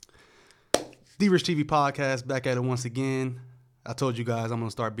D-Rich TV podcast, back at it once again. I told you guys I'm going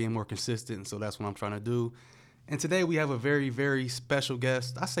to start being more consistent, so that's what I'm trying to do. And today we have a very, very special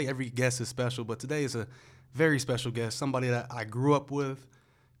guest. I say every guest is special, but today is a very special guest, somebody that I grew up with,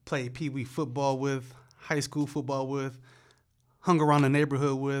 played Pee Wee football with, high school football with, hung around the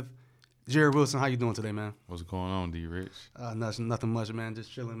neighborhood with. Jared Wilson, how you doing today, man? What's going on, D-Rich? Nothing much, man.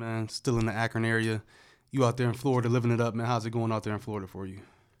 Just chilling, man. Still in the Akron area. You out there in Florida living it up, man. How's it going out there in Florida for you?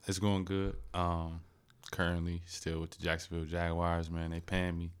 It's going good. Currently still with the Jacksonville Jaguars, man. They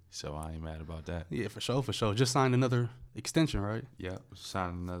paying me, so I ain't mad about that. Yeah, for sure. Just signed another extension, right? Yeah,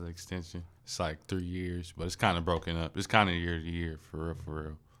 signed another extension. It's like 3 years, but it's kind of broken up. It's kind of year to year, for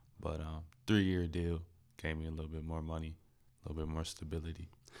real. But 3-year deal gave me a little bit more money, a little bit more stability.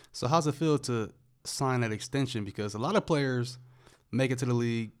 So how's it feel to sign that extension? Because a lot of players make it to the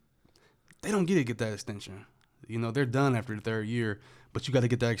league, they don't get that extension. You know, they're done after the 3rd year, but you got to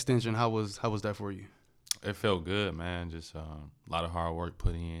get that extension. How was that for you? It felt good, man. Just a lot of hard work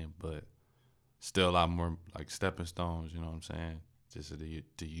put in, but still a lot more like stepping stones, you know what I'm saying? Just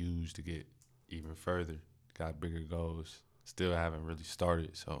to use to get even further. Got bigger goals. Still haven't really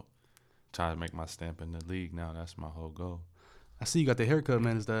started, so trying to make my stamp in the league now. That's my whole goal. I see you got the haircut,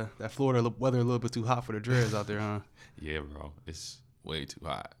 man. Is that Florida weather a little bit too hot for the dreads out there, huh? Yeah, bro. It's way too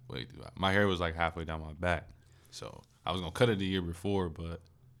hot. My hair was like halfway down my back. So I was going to cut it the year before, but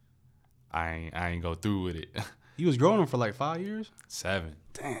I ain't go through with it. You was growing them for like 5 years? 7.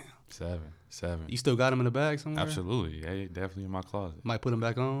 Damn. 7. You still got them in the bag somewhere? Absolutely. Yeah, definitely in my closet. Might put them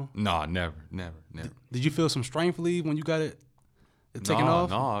back on? No, never. Did you feel some strength leave when you got it taken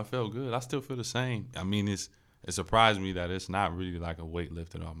off? No, I felt good. I still feel the same. I mean, it surprised me that it's not really like a weight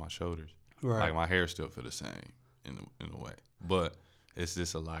lifted off my shoulders. Right. Like my hair still feel the same in a way. But it's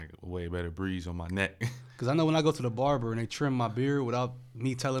just a way better breeze on my neck. Because I know when I go to the barber and they trim my beard without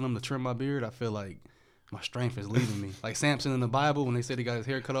me telling them to trim my beard, I feel like my strength is leaving me. Like Samson in the Bible, when they said he got his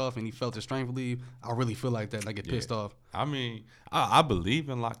hair cut off and he felt his strength leave, I really feel like that and I get pissed off. I mean, I believe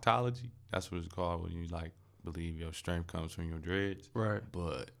in loctology. That's what it's called when you like believe your strength comes from your dreads. Right.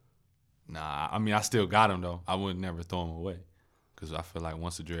 But nah, I mean, I still got them though. I would never throw them away because I feel like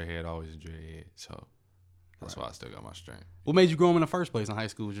once a dreadhead, always a dreadhead. So that's why I still got my strength. What made you grow them in the first place in high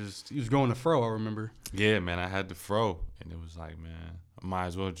school? Just you was growing the fro, I remember. Yeah, man, I had the fro, and it was like, man, I might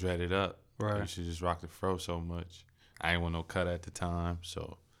as well dread it up. Right. You should just rock the fro so much. I ain't want no cut at the time,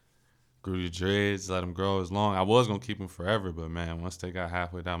 so grew the dreads, let them grow as long. I was gonna keep them forever, but man, once they got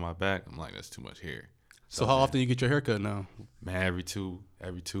halfway down my back, I'm like, that's too much hair. So how often you get your hair cut now? Man, every 2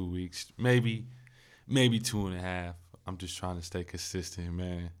 weeks, maybe 2.5. I'm just trying to stay consistent,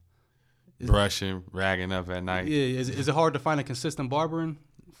 man. Brushing, ragging up at night. Yeah, is it hard to find a consistent barber in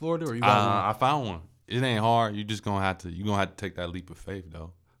Florida, or you got one? I found one. It ain't hard. You just gonna have to take that leap of faith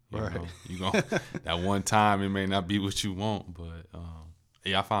though. You gonna that one time it may not be what you want, but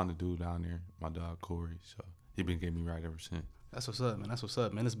yeah, I found a dude down there, my dog Corey. So he been getting me right ever since. That's what's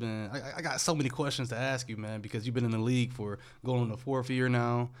up, man. It's been I got so many questions to ask you, man, because you've been in the league for going on the 4th year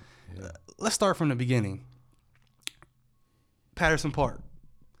now. Yeah. Let's start from the beginning. Patterson Park.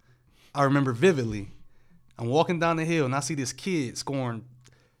 I remember vividly. I'm walking down the hill and I see this kid scoring.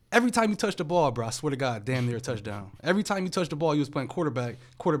 Every time you touch the ball, bro, I swear to God, damn near a touchdown. Every time you touch the ball, you was playing quarterback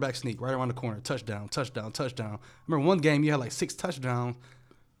sneak right around the corner. Touchdown. I remember one game you had like 6 touchdowns.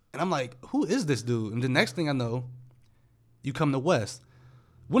 And I'm like, who is this dude? And the next thing I know, you come to West.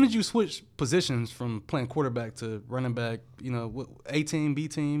 When did you switch positions from playing quarterback to running back, A team, B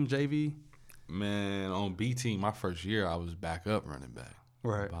team, JV? Man, on B team, my first year, I was backup running back.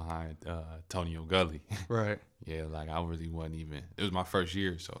 Right. Behind Tonio Gully. Right. Yeah, like I really wasn't even. It was my first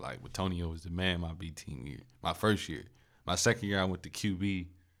year, so like with Tonio was the man my B team year. My first year. My second year I went to QB.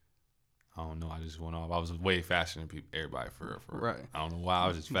 I don't know, I just went off. I was way faster than everybody for real. Right. I don't know why I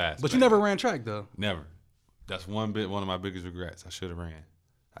was just fast. But you never ran track though. Never. That's one of my biggest regrets. I should have ran.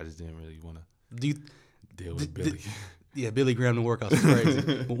 I just didn't really want to deal with Billy. Yeah, Billy Graham, the workouts was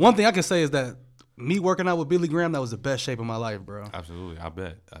crazy. But one thing I can say is that me working out with Billy Graham, that was the best shape of my life, bro. Absolutely, I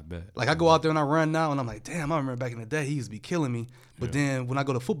bet. Like I go out there and I run now, and I'm like, damn, I remember back in the day he used to be killing me. But then when I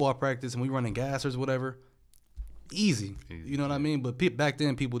go to football practice and we running gassers or whatever, easy. You know what I mean? But back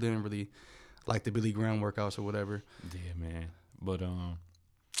then people didn't really like the Billy Graham workouts or whatever. Yeah, man. But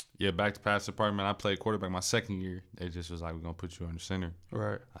yeah, back to Patterson Park, man. I played quarterback my second year. They just was like, we're gonna put you on the center.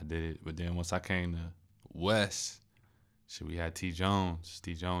 Right. I did it, but then once I came to West. So we had T. Jones.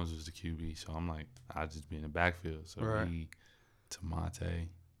 T. Jones was the QB. So I'm like, I just be in the backfield. So me, Tamonte,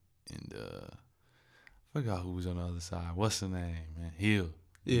 and I forgot who was on the other side. What's the name, man? Hill.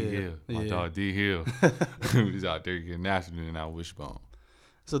 Hill. My dog D. Hill. He was out there getting after me in our wishbone.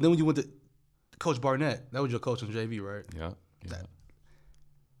 So then when you went to Coach Barnett. That was your coach in JV, right? Yeah. That-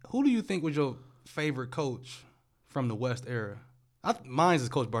 Who do you think was your favorite coach from the West era? Mine's is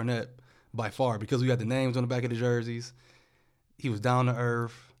Coach Barnett by far because we got the names on the back of the jerseys. He was down to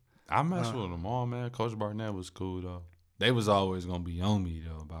earth. I mess with them all, man. Coach Barnett was cool though. They was always gonna be on me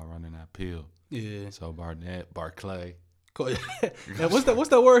though about running that pill. Yeah. So Barnett, Barclay. Yeah, what's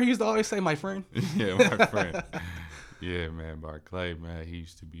that word he used to always say, my friend? Yeah, my friend. Yeah, man, Barclay, man, he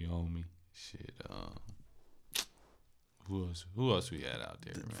used to be on me. Shit. Who else we had out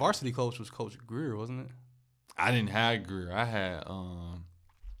there? The Man? varsity coach was Coach Greer, wasn't it? I didn't have Greer. I had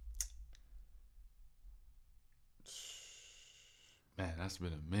man, that's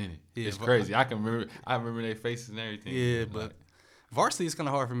been a minute. Yeah, it's crazy. I remember their faces and everything. Yeah, but varsity is kind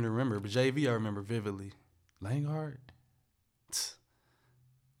of hard for me to remember. But JV, I remember vividly. Langhart.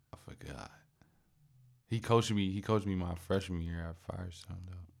 I forgot. He coached me my freshman year at Firestone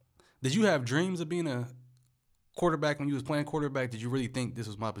though. Did you have dreams of being a quarterback when you was playing quarterback? Did you really think this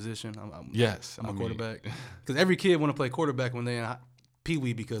was my position? Yes, I'm a quarterback. Because every kid want to play quarterback when they're in Pee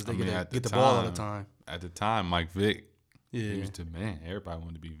Wee because they get the ball all the time. At the time, Mike Vick. Yeah. He was the man. Everybody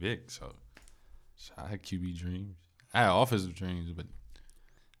wanted to be Vic. So I had QB dreams. I had offensive dreams, but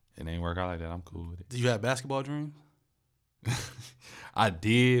it ain't work out like that. I'm cool with it. Did you have basketball dreams? I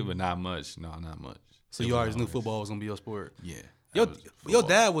did, but not much. No, not much. So you always knew football was gonna be your sport. Yeah. Your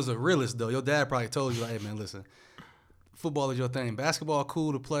dad was a realist though. Your dad probably told you, like, hey man, listen, football is your thing. Basketball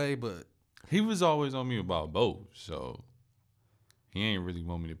cool to play, but he was always on me about both. So he ain't really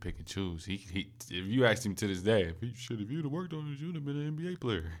want me to pick and choose. He if you asked him to this day, if you'd have worked on it, you'd have been an NBA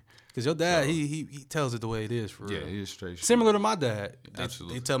player. Because your dad, he tells it the way it is for real. Yeah, he is straight. Similar to my dad.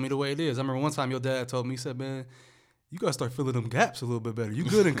 Absolutely. They tell me the way it is. I remember one time your dad told me, he said, man, you got to start filling them gaps a little bit better. You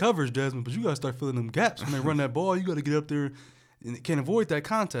good in coverage, Desmond, but you got to start filling them gaps. When they run that ball, you got to get up there and can't avoid that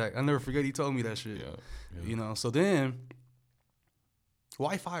contact. I never forget he told me that shit. Yeah. You know, so then,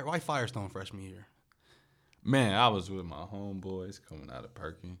 why Firestone freshman year? Man, I was with my homeboys coming out of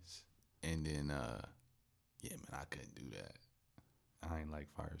Perkins. And then, man, I couldn't do that. I ain't like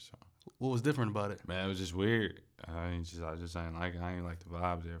Firestone. What was different about it? Man, it was just weird. I just ain't like it. I ain't like the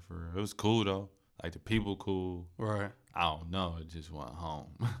vibes there for real. It was cool, though. Like, the people cool. Right. I don't know. It just went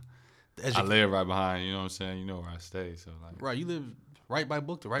home. I live right behind, you know what I'm saying? You know where I stay, so like. Right, you live right by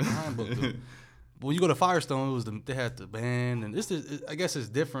Bookta, right behind Bookta. But when you go to Firestone, they had the band, and I guess it's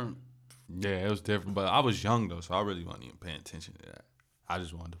different. Yeah, it was different, but I was young though, so I really wasn't even paying attention to that. I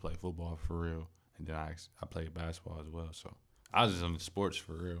just wanted to play football for real, and then I played basketball as well. So I was just on the sports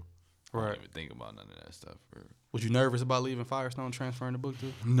for real. Right. I didn't even think about none of that stuff. For real. Was you nervous about leaving Firestone, transferring to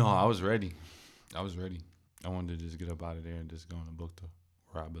Bookta? No, I was ready. I wanted to just get up out of there and just go into Bookta,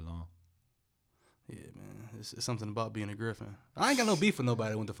 where I belong. Yeah, man, it's something about being a Griffin. I ain't got no beef with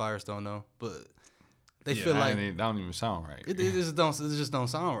nobody that went to Firestone though, but they feel like that don't even sound right. It just don't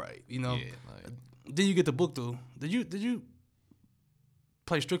sound right, you know. Yeah, then you get to Bookta. Did you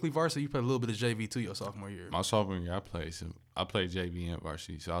play strictly varsity? You played a little bit of JV too your sophomore year. My sophomore year, I played JV and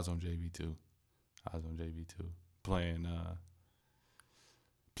varsity, so I was on JV too. Playing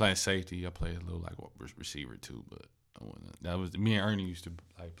safety. I played a little like receiver too, but I wasn't. That was me and Ernie used to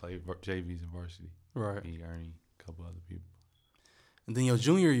like play JVs and varsity. Right. Me, Ernie, a couple other people. And then your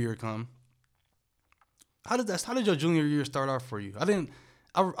junior year come. How did your junior year start off for you? I don't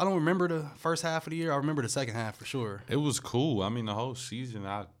remember the first half of the year. I remember the second half for sure. It was cool. I mean, the whole season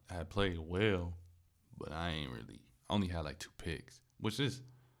I had played well, but I only had like 2 picks, which is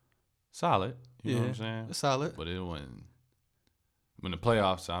solid. You know what I'm saying? It's solid. But it wasn't. When the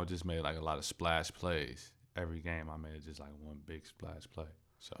playoffs, I just made like a lot of splash plays. Every game I made just like one big splash play.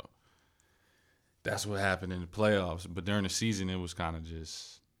 So that's what happened in the playoffs. But during the season, it was kind of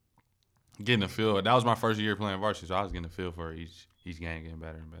just getting a feel. That was my first year playing varsity, so I was getting a feel for each game getting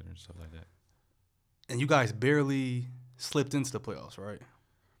better and better and stuff like that. And you guys barely slipped into the playoffs, right?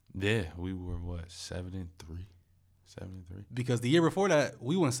 Yeah, we were 7-3. Because the year before that,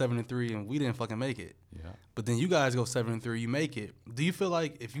 we went 7-3 and we didn't fucking make it. Yeah. But then you guys go 7-3, you make it. Do you feel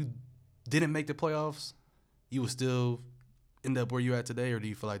like if you didn't make the playoffs, you would still end up where you at today, or do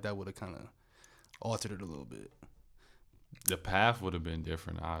you feel like that would have kind of altered it a little bit? The path would have been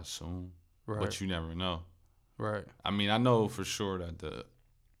different, I assume. Right. But you never know. Right. I mean, I know for sure that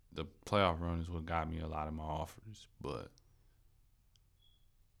the playoff run is what got me a lot of my offers, but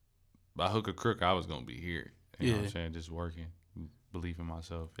by hook or crook, I was gonna be here. You know what I'm saying? Just working, believe in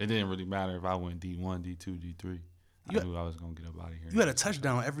myself. It didn't really matter if I went D1, D2, D3. I knew I was gonna get up out of here. You had a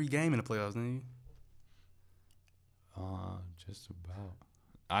touchdown every game in the playoffs, didn't you? Just about.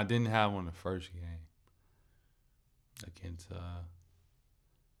 I didn't have one the first game against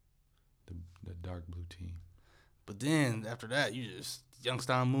The dark blue team. But then after that, you just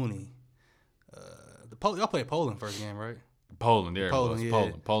Youngstown Mooney. Y'all played Poland first game, right? Poland, there Poland, it was.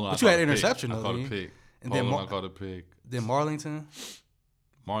 yeah. Poland. But you had interception, I though, caught didn't a pick. And Poland, then I caught a pick. Then Marlington.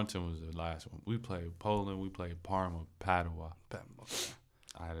 Marlington was the last one. We played Poland. We played Parma, Padua.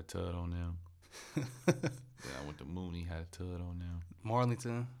 I had a tud on them. Then I went to Mooney, had a tud on them.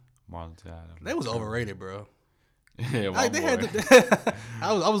 Marlington had them. They was overrated, bro. Yeah, Like, they had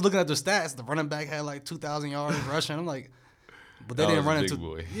I was looking at the stats. The running back had like 2,000 yards rushing. I'm like, but they didn't run into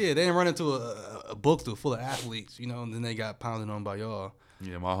they didn't run into a bookstore full of athletes, you know. And then they got pounded on by y'all.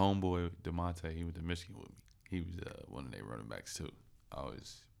 Yeah, my homeboy DeMonte, he went to Michigan with me. He was one of their running backs too. I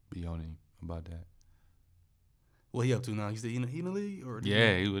always be on him about that. What he up to now? He in the league or?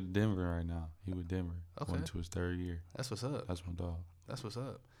 Yeah, he with Denver right now. He with Denver. Okay. Went to his third year. That's what's up. That's my dog. That's what's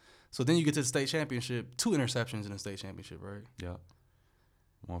up. So then you get to the state championship. 2 interceptions in the state championship, right? Yep.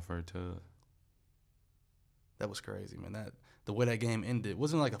 One for a tud. That was crazy, man. The way that game ended.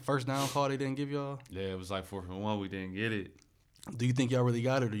 Wasn't it like a first down call they didn't give y'all? Yeah, it was like 4th and 1. We didn't get it. Do you think y'all really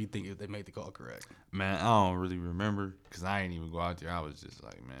got it, or do you think they made the call correct? Man, I don't really remember because I ain't even go out there. I was just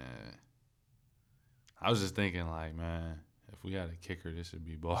like, man. I was just thinking like, man, if we had a kicker, this would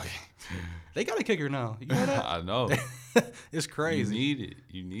be ball game. They got a kicker now. You know that? I know. It's crazy. You need it.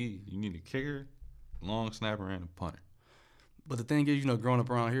 You need a kicker, long snapper, and a punter. But the thing is, you know, growing up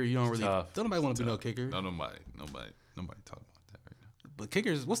around here, you don't really Tough. don't nobody want to be no kicker. No, nobody talking about that right now. But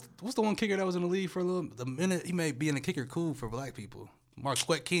kickers, what's the one kicker that was in the league for a little? The minute he made being a kicker cool for black people.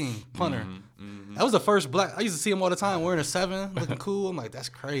 Marquette King, punter. Mm-hmm. That was the first black. I used to see him all the time wearing a 7, looking cool. I'm like, that's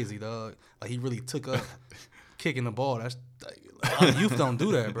crazy, dog. Like, he really took up kicking the ball. That's like, a lot of youth don't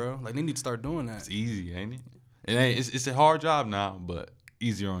do that, bro. Like, they need to start doing that. It's easy, ain't it? It's a hard job now, but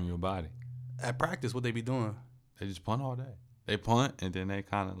easier on your body. At practice, what they be doing? They just punt all day. They punt and then they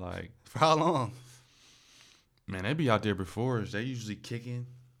kind of like, For how long? man, they be out there before us. They usually kicking,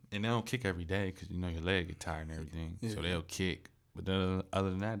 and they don't kick every day because you know your leg get tired and everything. Yeah. So they'll kick. But then other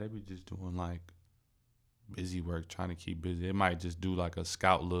than that, they be just doing like busy work, trying to keep busy. They might just do like a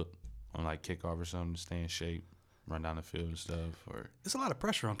scout look on like kickoff or something to stay in shape, run down the field and stuff. Or There's a lot of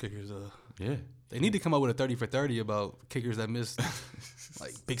pressure on kickers, though. yeah, They need to come up with a 30 for 30 about kickers that miss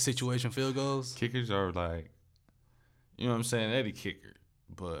like big situation field goals. kickers are like, you know what I'm saying? They're the kicker,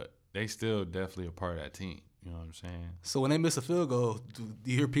 but they still definitely a part of that team. You know what I'm saying? So when they miss a field goal, do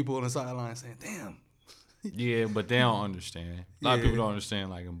you hear people on the sideline saying, "Damn"? Yeah, but they don't understand. A lot of Yeah. people don't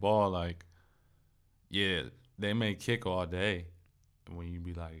understand. Like in ball, like, yeah, they may kick all day. And when you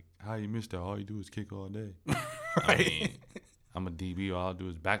be like, how you missed that? All you do is kick all day. Right. I mean, I'm a DB. All I do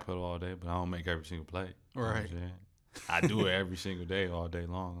is backpedal all day, but I don't make every single play. You know what I'm Right. saying? I do it every single day, all day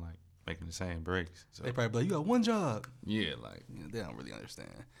long, like making the same breaks. So They probably be like, "You got one job." yeah, like Yeah, they don't really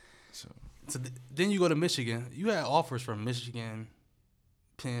understand. so. So then you go to Michigan. You had offers from Michigan,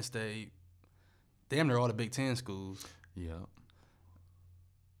 Penn State, damn near all the Big Ten schools. Yeah.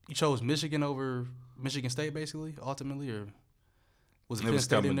 You chose Michigan over Michigan State, basically, ultimately, or was it It Penn was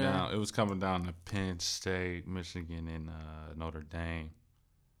State in coming there? down. It was coming down to Penn State, Michigan, and Notre Dame.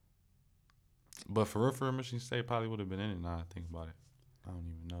 But for real, Michigan State probably would have been in it. Now I think about it, I don't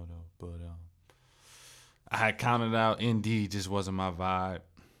even know though. But I had counted out. ND just wasn't my vibe.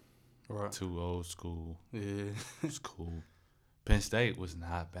 Right. Too old school. Yeah. It was cool. Penn State was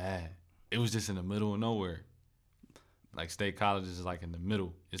not bad. It was just in the middle of nowhere. Like State College is like in the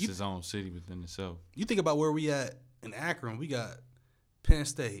middle. It's its own city within itself. You think about where we at in Akron. We got Penn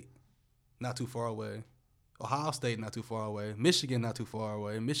State, not too far away. Ohio State, not too far away. Michigan, not too far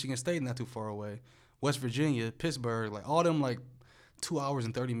away. Michigan State, not too far away. West Virginia, Pittsburgh, like all them like 2 hours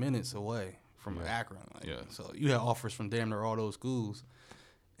and 30 minutes away from Akron. Like, Yeah. So you had offers from damn near all those schools.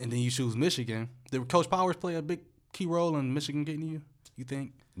 And then you choose Michigan. Did Coach Powers play a big key role in Michigan getting you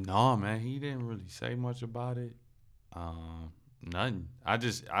think? No, man, he didn't really say much about it. Nothing. I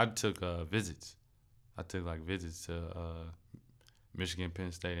took visits. I took like visits to Michigan,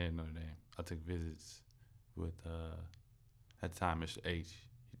 Penn State, and Notre Dame. I took visits with at the time Mr. H.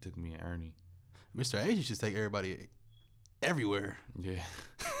 He took me and Ernie. Mr. H, you should take everybody everywhere. Yeah,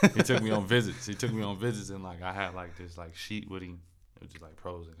 he took me on visits. And like I had like this like sheet with him. It was just like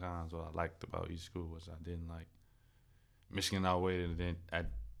pros and cons. What I liked about each school, which I didn't like. Michigan outweighed it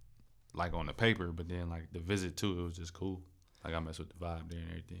like on the paper, but then like the visit too, it was just cool. Like I messed with the vibe there and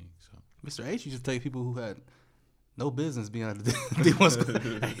everything. So Mr. H used to take people who had no business being at the D1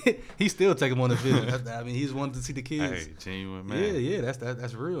 school. He still take them on the visit. I mean, he's wanted to see the kids. hey, genuine man. Yeah,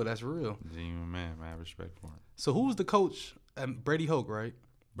 that's real. That's real. Genuine man. I have respect for him. So who was the coach? Brady Hoke, right?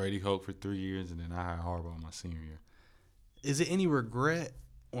 Brady Hoke for 3 years, and then I had Harbaugh my senior year. Is it any regret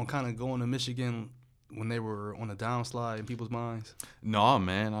on kind of going to Michigan when they were on a downslide in people's minds? No,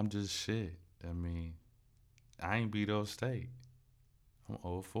 man, I'm just shit. I mean, I ain't beat Ohio State. I'm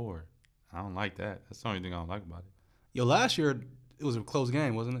 0-4. I don't like that. That's the only thing I don't like about it. Yo, last year it was a close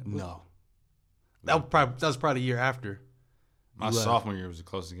game, wasn't it? No. That was probably the year after. My sophomore year was the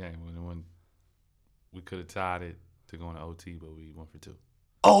closest game when we could have tied it to go into OT, but we went for 2.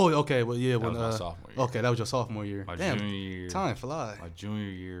 Oh, okay. Well, yeah. That was my sophomore year. Okay, that was your sophomore year. My Damn, junior year. time fly. My junior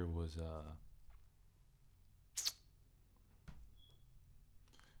year was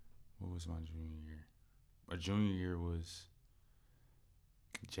what was my junior year? My junior year was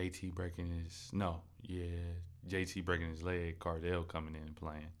JT breaking his leg, Cardell coming in and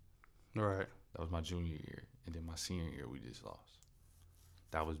playing. Right. That was my junior year. And then my senior year, we just lost.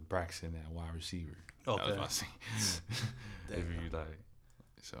 That was Braxton at wide receiver. Okay. That was my senior.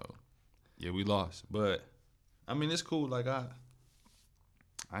 So, yeah, we lost. But, I mean, it's cool. Like, I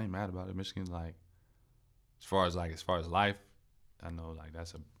ain't mad about it. Michigan, like, as far as life, I know, like,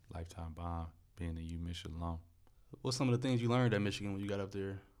 that's a lifetime bond being a U-Mich alum. What's some of the things you learned at Michigan when you got up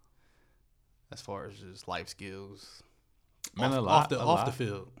there as far as just life skills? Man, off the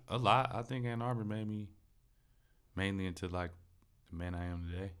field. A lot. I think Ann Arbor made me mainly into, like, the man I am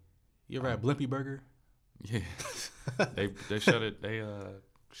today. You ever had Blimpie Burger? Yeah. they shut it down.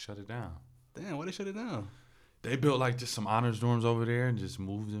 Damn, why they shut it down? They built, like, just some honors dorms over there and just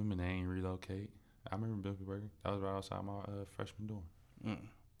moved them, and they ain't relocate. I remember Blimpie Burger. That was right outside my freshman dorm. Mm.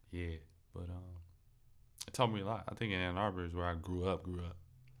 Yeah, but it taught me a lot. I think in Ann Arbor is where I grew up. Right.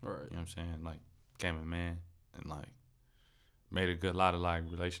 You know what I'm saying? Like, became a man and, like, made a lot of, like,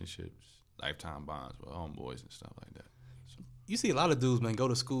 relationships, lifetime bonds with homeboys and stuff like that. So. You see a lot of dudes, man, go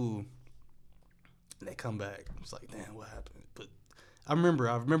to school and they come back. It's like, damn, what happened? But I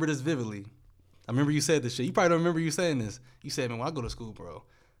remember this vividly. I remember you said this shit. You probably don't remember you saying this. You said, man, when I go to school, bro,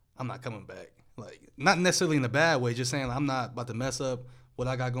 I'm not coming back. Like, not necessarily in a bad way, just saying, like, I'm not about to mess up what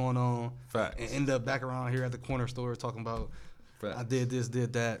I got going on. Facts. And end up back around here at the corner store talking about, Facts. I did this,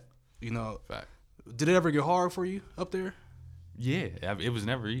 did that, you know. Facts. Did it ever get hard for you up there? Yeah, it was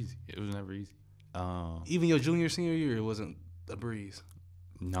never easy. Even your junior, senior year, it wasn't a breeze.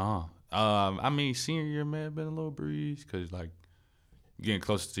 No. I mean, senior year may have been a little breeze because, like, getting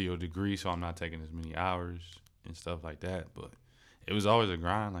closer to your degree, so I'm not taking as many hours and stuff like that. But it was always a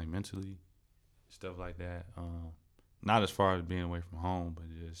grind, like, mentally, stuff like that. Not as far as being away from home, but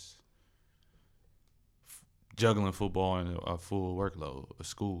just juggling football and a full workload of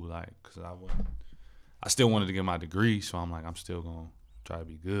school, like, because I still wanted to get my degree, so I'm like, I'm still going to try to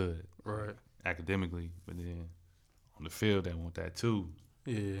be good. Right. Academically, but then on the field, they want that too.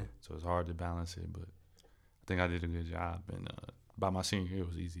 Yeah. So it's hard to balance it, but I think I did a good job. And by my senior year, it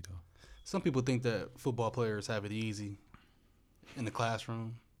was easy, though. Some people think that football players have it easy in the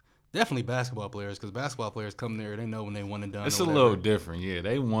classroom. Definitely basketball players, because basketball players come there, they know when they one and done. It's a little different, yeah.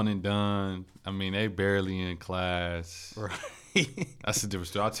 They one and done. I mean, they barely in class. Right. That's the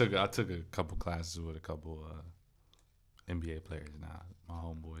difference. I took a couple classes with a couple NBA players now, my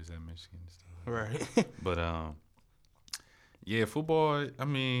homeboys at Michigan and stuff. Right. But yeah, football. I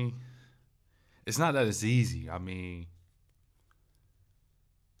mean, it's not that it's easy. I mean,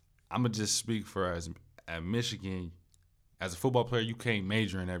 I'm gonna just speak for us at Michigan. As a football player, you can't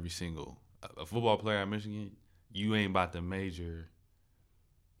major in every single. A football player at Michigan, you ain't about to major.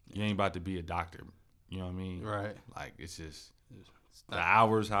 You ain't about to be a doctor. You know what I mean? Right. Like, it's just the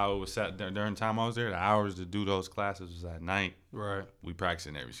hours how it was set during the time I was there. The hours to do those classes was at night. Right. We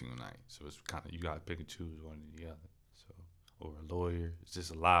practicing every single night, so it's kind of you got to pick and choose one or the other. So, or a lawyer, it's just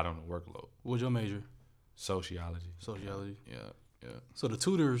a lot on the workload. What was your major? Sociology. Yeah. So the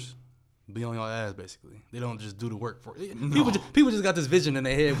tutors be on your ass, basically. They don't just do the work for you. No. People just got this vision in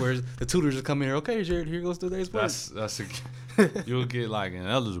their head where the tutors just come in here. Okay, Jared, here goes today's work. You'll get like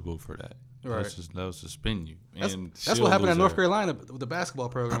ineligible for that. Right. They'll suspend you. That's what happened at North Carolina with the basketball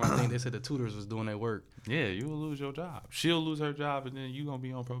program. I think they said the tutors was doing their work. Yeah, you will lose your job. She'll lose her job, and then you gonna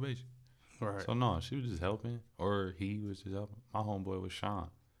be on probation. Right. So no, she was just helping, or he was just helping. My homeboy was Sean.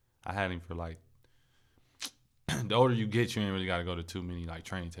 I had him for like. The older you get, you ain't really got to go to too many like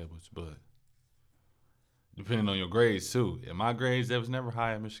training tables, but depending on your grades too. In my grades, that was never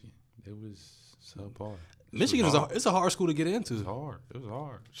high at Michigan. It was subpar. Michigan is a hard school to get into. It was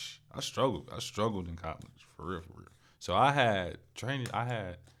hard. I struggled in college for real. So I had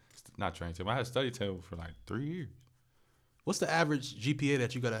not training table. I had study table for like 3 years. What's the average GPA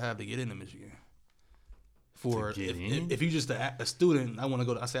that you got to have to get into Michigan? If you just a student, I want to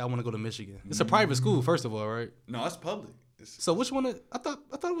go to Michigan. It's a private school, first of all, right? No, it's public. So which one? I thought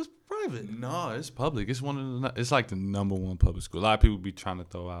it was private. No, it's public. It's it's like the number one public school. A lot of people be trying to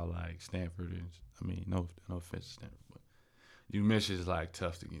throw out like Stanford. I mean, no offense to Stanford, but UMich is like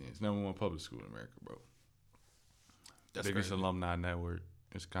tough to get in. It's number one public school in America, bro. That's Biggest crazy. alumni network.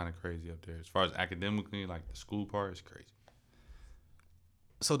 It's kind of crazy up there. As far as academically, like the school part, it's crazy.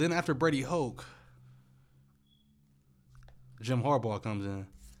 So then after Brady Hoke, Jim Harbaugh comes in.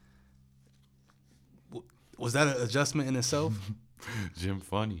 Was that an adjustment in itself? Jim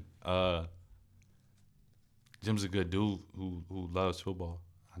funny. Jim's a good dude who loves football.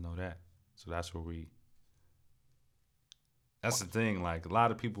 I know that. So that's where that's the thing. Like a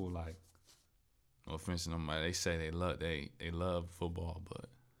lot of people, like, no offense to them, they say they love football, but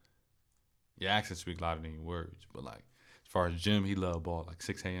your actions speak louder than your words. But like as far as Jim, he love ball. Like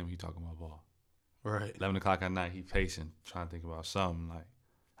 6 a.m. he talking about ball. Right. 11 o'clock at night he pacing, trying to think about something like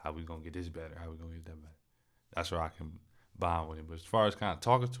how we gonna get this better, how we gonna get that better. That's where I can bond with him. But as far as kind of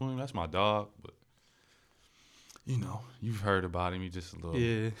talking to him, that's my dog. But you know, you've heard about him. He's just a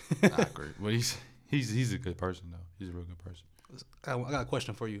little not great. But he's a good person though. He's a real good person. I got a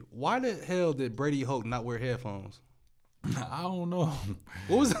question for you. Why the hell did Brady Hoke not wear headphones? I don't know.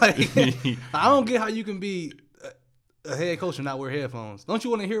 What was like? I don't get how you can be a head coach and not wear headphones. Don't you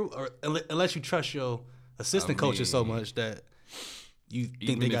want to hear, or unless you trust your assistant coaches so much that you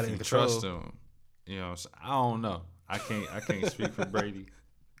think they got it in control? Trust them, you know. So I don't know. I can't speak for Brady.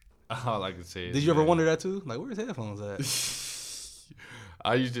 All I can say is, did you ever wonder that too? Like, where's headphones at?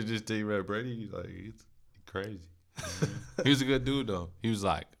 I used to just think about Brady. Like, it's crazy. He was a good dude though. He was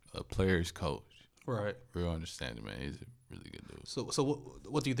like a player's coach. Right. Real understanding, man. He's a really good dude. So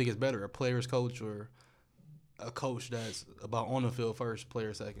what do you think is better, a player's coach or a coach that's about on the field first,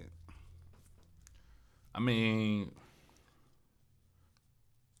 player second? I mean,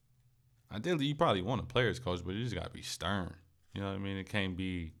 ideally you probably want a player's coach, but you just gotta be stern. You know what I mean? It can't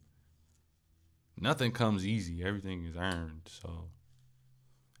be. Nothing comes easy. Everything is earned. So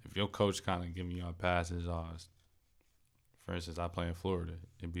if your coach kind of giving y'all passes, for instance, I play in Florida,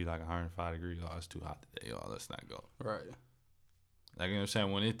 it'd be like 105 degrees. Oh, it's too hot today. Oh, let's not go. Right. Like, you know what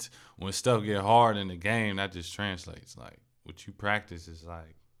I'm saying? When stuff get hard in the game, that just translates. Like, what you practice is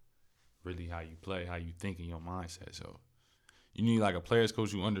like really how you play, how you think in your mindset. So you need like a player's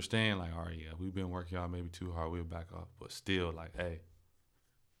coach who understand, like, all right, yeah, we've been working out maybe too hard, we'll back off. But still, like, hey,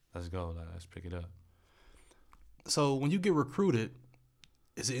 let's go. Like, let's pick it up. So when you get recruited,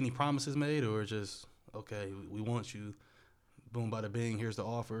 is it any promises made or just, okay, we want you, boom, bada bing, here's the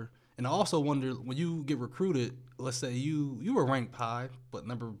offer? And I also wonder, when you get recruited, let's say you were ranked high, but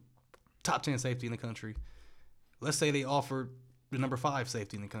top 10 safety in the country. Let's say they offered the number 5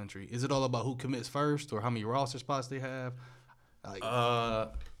 safety in the country. Is it all about who commits first or how many roster spots they have? Like, I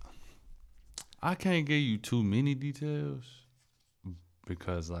can't give you too many details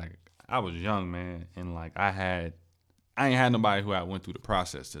because, like, I was young, man, and like I ain't had nobody who I went through the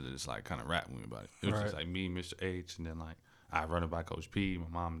process to just like kind of rap with me about it. It was just like me, Mr. H, and then like I run it by Coach P, my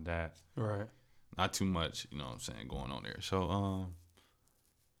mom and dad. right. Not too much, you know what I'm saying, going on there. So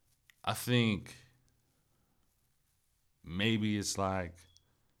I think maybe it's like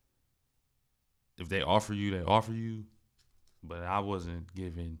if they offer you, they offer you. But I wasn't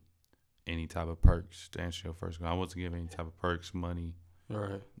given any type of perks to answer your first question. I wasn't given any type of perks, money,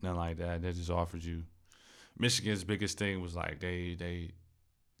 Right. nothing like that. They just offered you. Michigan's biggest thing was like they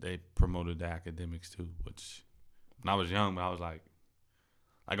promoted the academics too, which when I was young, but I was like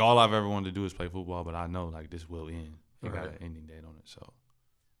all I've ever wanted to do is play football, but I know like this will end. It got an ending date on it, so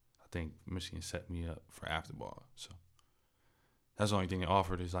I think Michigan set me up for after ball. So that's the only thing they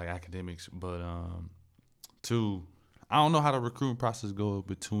offered is like academics. But two, I don't know how the recruiting process go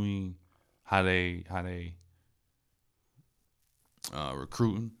between how they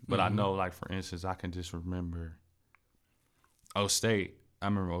recruiting, but I know, like, for instance, I can just remember O State. I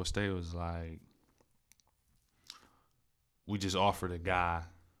remember O State was like, we just offered a guy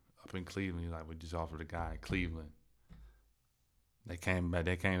up in Cleveland. Like, we just offered a guy in Cleveland. They came down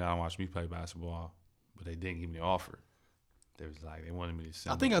and watched me play basketball, but they didn't give me the offer. They was like, they wanted me to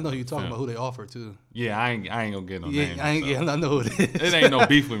send. I think I know who you're talking about, who they offered too. Yeah, I ain't gonna get no name. I know who it is. It ain't no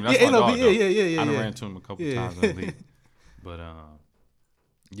beef with me. That's my dog, though. Yeah. I done ran to him a couple times in the league. But,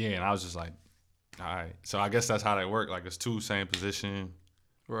 yeah, and I was just like, all right. So I guess that's how they work. Like, it's 2 same position.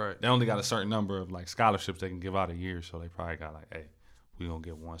 Right. They only got a certain number of, like, scholarships they can give out a year. So they probably got, like, hey, we going to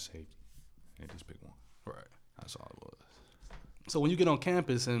get 1 safety. And just pick one. Right. That's all it was. So when you get on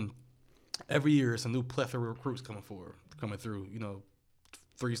campus and every year it's a new plethora of recruits coming through,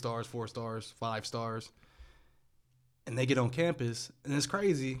 3 stars, 4 stars, 5 stars. and they get on campus, and it's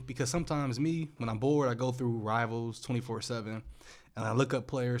crazy because sometimes me, when I'm bored, I go through Rivals 24/7, and I look up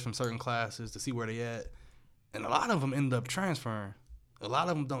players from certain classes to see where they at, and a lot of them end up transferring. A lot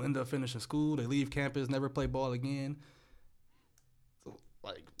of them don't end up finishing school. They leave campus, never play ball again.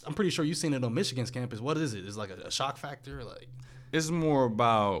 Like, I'm pretty sure you've seen it on Michigan's campus. What is it? Is like a shock factor? Like, It's more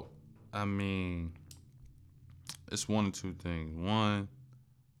about, I mean, it's one or two things. One,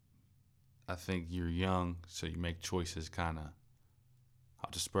 I think you're young, so you make choices kind of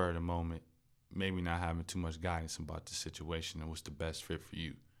off the spur of the moment. Maybe not having too much guidance about the situation and what's the best fit for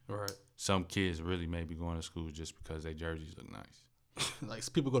you. right? Some kids really may be going to school just because their jerseys look nice. Like,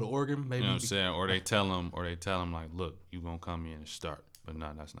 people go to Oregon, maybe. You know what I'm saying? Or they tell them like, look, you gonna come in and start. But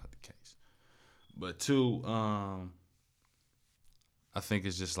no, that's not the case. But two, I think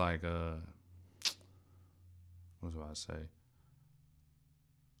it's just like what do I say?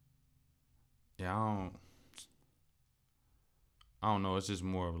 Yeah, I don't know. It's just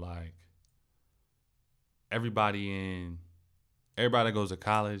more of like everybody that goes to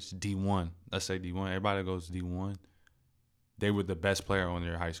college, D1, let's say D1, everybody that goes to D1, they were the best player on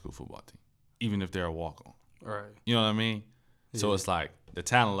their high school football team, even if they're a walk-on. Right. You know what I mean? Yeah. So it's like the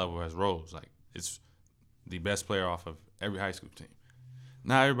talent level has rose. Like, it's the best player off of every high school team.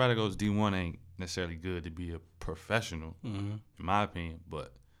 Now everybody that goes D1 ain't necessarily good to be a professional, in my opinion,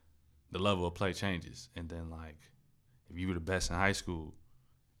 but the level of play changes. And then, like, if you were the best in high school,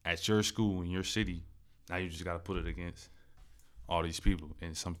 at your school, in your city, now you just got to put it against all these people,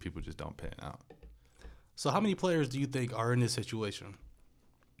 and some people just don't pan out. So how many players do you think are in this situation?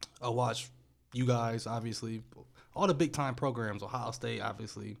 I watch you guys, obviously, all the big-time programs, Ohio State,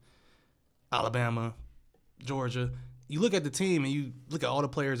 obviously, Alabama, Georgia. You look at the team and you look at all the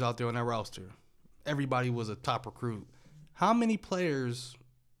players out there on that roster. Everybody was a top recruit. How many players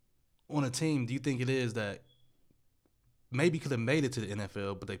on a team do you think it is that maybe could have made it to the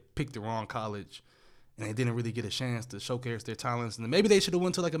NFL, but they picked the wrong college and they didn't really get a chance to showcase their talents? And maybe they should have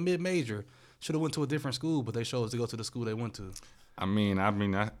went to like a mid-major, should have went to a different school, but they chose to go to the school they went to. I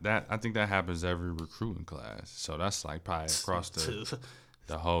think that happens every recruiting class. So that's like probably across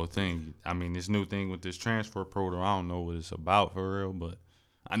the whole thing. I mean, this new thing with this transfer program, I don't know what it's about for real, but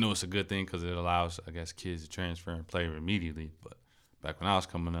I know it's a good thing because it allows, I guess, kids to transfer and play immediately. But back when I was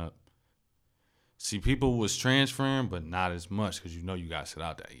coming up, see, people was transferring, but not as much because you know you got to sit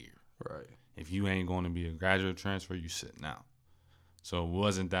out that year. Right. If you ain't going to be a graduate transfer, you sitting out. So it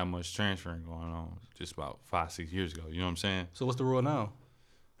wasn't that much transferring going on just about 5-6 years ago. You know what I'm saying? So what's the rule now?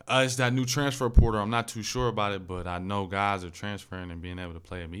 It's that new transfer portal. I'm not too sure about it, but I know guys are transferring and being able to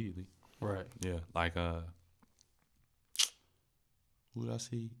play immediately. Right. Yeah, like who did I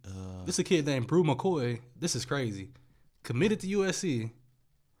see? This is a kid named Brew McCoy. This is crazy. Committed to USC.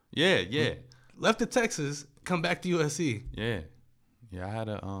 Yeah. Left to Texas, come back to USC. Yeah. I had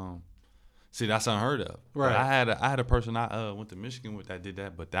a see, that's unheard of. Right. But I had a person I went to Michigan with that did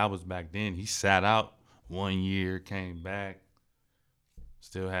that, but that was back then. He sat out 1 year, came back,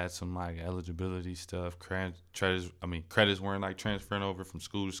 still had some like eligibility stuff. Credits weren't like transferring over from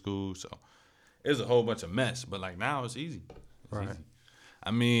school to school, so it was a whole bunch of mess. But like now it's easy. Right. Easy. I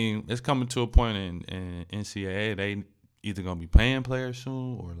mean, it's coming to a point in NCAA they either gonna be paying players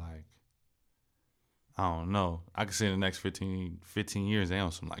soon or like, I don't know. I can see in the next 15 years they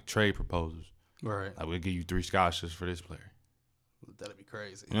on some like trade proposals. Right. Like, we'll give you 3 scholarships for this player. That'd be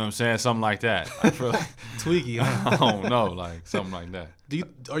crazy. You know what I'm saying? Something like that. Like, for like, Tweaky, huh? I don't know, like something like that.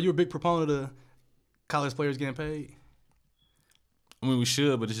 Are you a big proponent of college players getting paid? I mean, we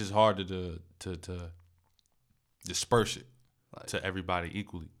should, but it's just hard to disperse it Like, to everybody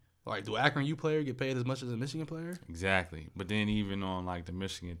equally. Like, do Akron U player get paid as much as a Michigan player? Exactly. But then even on like the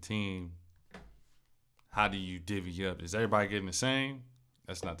Michigan team, how do you divvy up? Is everybody getting the same?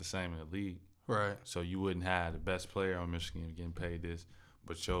 That's not the same in the league. Right. So you wouldn't have the best player on Michigan getting paid this,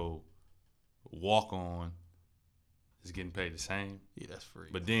 but your walk-on is getting paid the same. Yeah, that's free.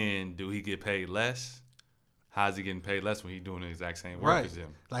 But then, do he get paid less? How's he getting paid less when he's doing the exact same work as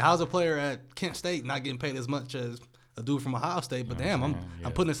him? Like, how's a player at Kent State not getting paid as much as a dude from Ohio State? But damn, I'm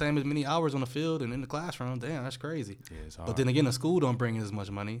putting the same as many hours on the field and in the classroom. Damn, that's crazy. Yeah, it's hard. But then again, the school don't bring in as much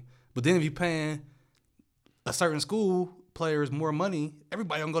money. But then if you're paying a certain school players more money,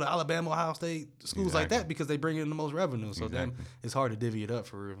 everybody gonna go to Alabama, Ohio State, schools like that because they bring in the most revenue. So then it's hard to divvy it up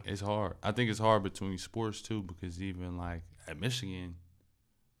for real. It's hard. I think it's hard between sports too because even like at Michigan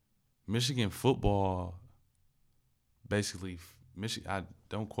football, basically,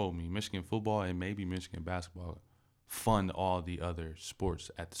 don't quote me, Michigan football and maybe Michigan basketball fund all the other sports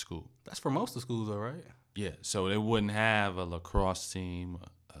at the school. That's for most of the schools though, right? Yeah, so they wouldn't have a lacrosse team,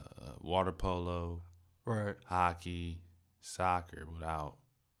 water polo, Right. hockey, soccer without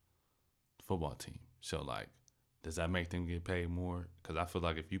the football team. So, like, does that make them get paid more? Because I feel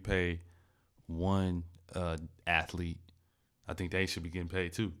like if you pay one athlete, I think they should be getting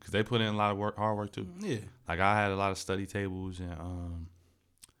paid too, because they put in a lot of work, hard work too. Yeah. Like, I had a lot of study tables and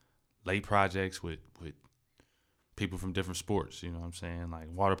late projects with people from different sports. You know what I'm saying? Like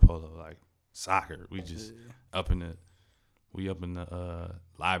water polo, like soccer. We just up in the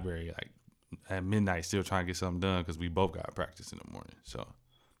library like at midnight, still trying to get something done because we both got practice in the morning. So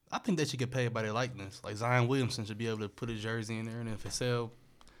I think they should get paid by their likeness. Like Zion Williamson should be able to put his jersey in there, and if it sell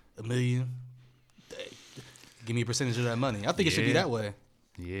 $1 million, give me a percentage of that money. I think it should be that way.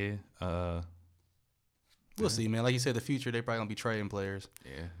 Yeah. We'll see, man. Like you said, the future they probably gonna be trading players.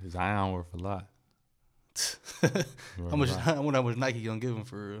 Yeah, Zion worth a lot. How much? I wonder how much Nike gonna give him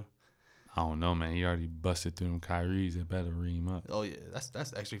for real. I don't know, man. He already busted through them Kyries. They better ream him up. Oh yeah,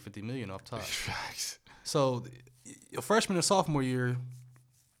 that's actually $50 million off top. Facts. So, your freshman and sophomore year,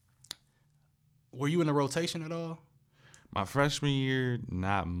 were you in the rotation at all? My freshman year,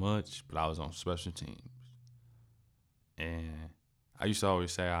 not much, but I was on special teams. And I used to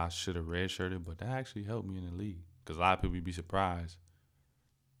always say I should have redshirted, but that actually helped me in the league. Because a lot of people would be surprised.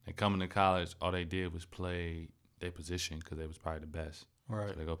 And coming to college, all they did was play their position because they was probably the best. Right.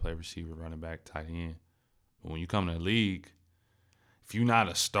 So they go play receiver, running back, tight end. But when you come to the league, if you're not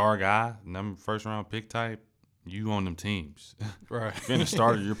a star guy, number first round pick type, you on them teams. Right. If you're in a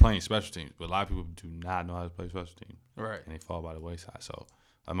starter, you're playing special teams. But a lot of people do not know how to play special teams. Right. And they fall by the wayside. So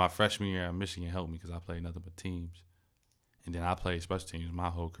my freshman year at Michigan helped me because I played nothing but teams. And then I played special teams my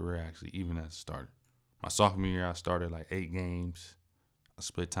whole career, actually, even as a starter. My sophomore year, I started like 8 games. I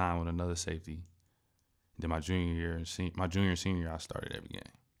split time with another safety. Then my junior year and senior year, I started every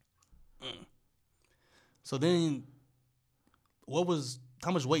game. So then,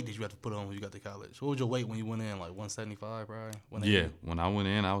 how much weight did you have to put on when you got to college? What was your weight when you went in? Like 175, probably? Yeah, when I went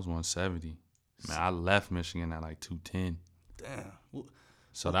in, I was 170. Man, I left Michigan at like 210. Damn.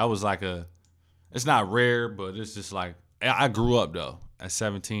 So that was like it's not rare, but it's just like, I grew up though. At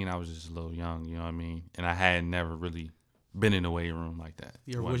 17, I was just a little young, you know what I mean? And I had never really been in the weight room like that.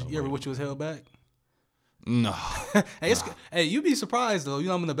 You ever wish you was held back? No. Hey, you'd be surprised though. You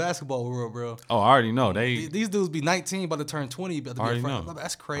know I'm in the basketball world, bro. Oh, I already know. These dudes be 19, about to turn 20, about to be a freshman.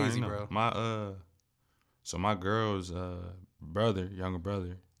 That's crazy, bro. So my girl's younger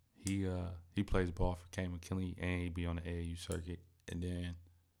brother, he plays ball for Kane McKinley and he be on the AAU circuit. And then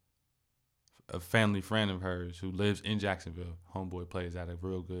a family friend of hers who lives in Jacksonville, homeboy plays at a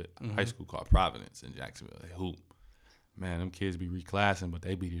real good high school called Providence in Jacksonville. They hoop. Man, them kids be reclassing, but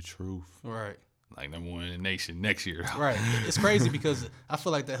they be the truth. Right. Like number one in the nation next year. Right. It's crazy because I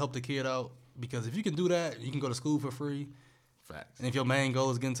feel like that helped the kid out because if you can do that, you can go to school for free. Facts. And if your main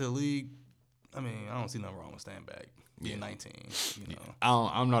goal is getting to the league, I mean, I don't see nothing wrong with staying back. Being 19, you know.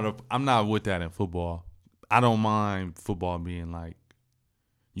 I'm not with that in football. I don't mind football being like,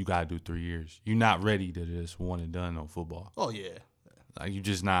 you gotta do 3 years. You're not ready to just one and done on football. Oh yeah. Like you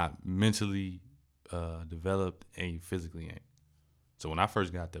just not mentally developed and you physically ain't. So when I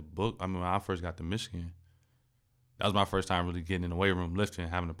first got when I first got to Michigan, that was my first time really getting in the weight room, lifting,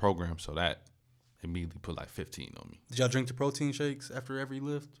 having a program. So that immediately put like 15 on me. Did y'all drink the protein shakes after every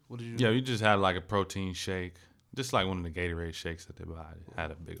lift? What did you do? Yeah, we just had like a protein shake, just like one of the Gatorade shakes that they buy. It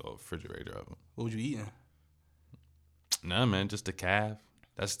had a big old refrigerator of them. What was you eating? Nah, man, just a calf.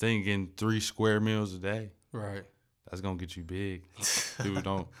 That's the thing, getting 3 square meals a day. Right. That's gonna get you big. People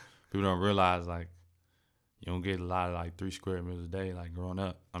don't realize like you don't get a lot of like 3 square meals a day like growing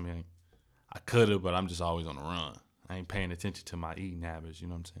up. I mean, I could have, but I'm just always on the run. I ain't paying attention to my eating habits. You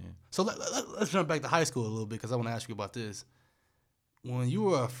know what I'm saying? So let's jump back to high school a little bit because I want to ask you about this. When you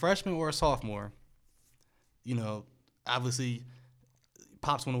were a freshman or a sophomore, you know, obviously,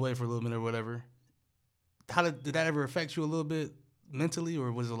 pops went away for a little minute or whatever. How did that ever affect you a little bit mentally,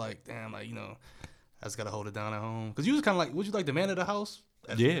 or was it like, damn, like, you know, I just gotta hold it down at home? Because you was kind of like, was you like the man of the house?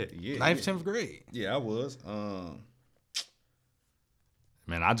 Yeah. 9th, 10th grade. Yeah, I was.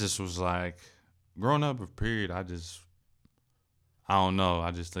 Man, I just was like, growing up, period. I don't know.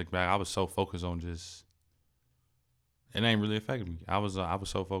 I just think back. I was so focused on just, it ain't really affected me. I was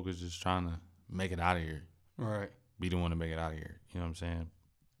so focused just trying to make it out of here. Right. Be the one to make it out of here. You know what I'm saying?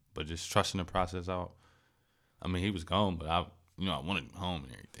 But just trusting the process out. I mean, he was gone, but I wanted him home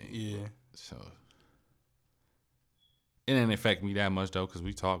and everything. Yeah. So it didn't affect me that much though, because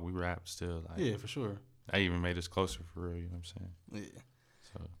we talk, we rap still. Like, yeah, for sure. That even made us closer for real. You know what I'm saying? Yeah.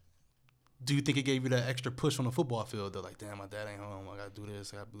 So. Do you think it gave you that extra push on the football field? They're like, damn, my dad ain't home. I gotta do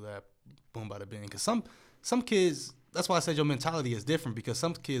this. I gotta do that. Boom, bada bing. Because some kids, that's why I said your mentality is different. Because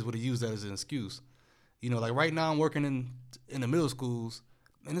some kids would have used that as an excuse. You know, like right now I'm working in the middle schools,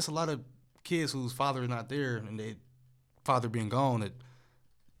 and there's a lot of kids whose father is not there, and they father being gone, that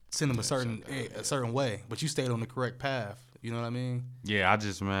send them a certain way. But you stayed on the correct path. You know what I mean? Yeah,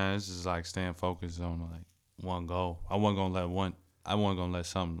 it's just like staying focused on like one goal. I wasn't gonna let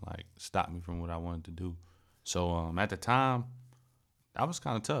something like stop me from what I wanted to do. So at the time, that was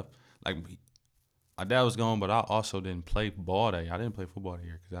kind of tough. Like my dad was gone, but I also didn't play ball that year. I didn't play football that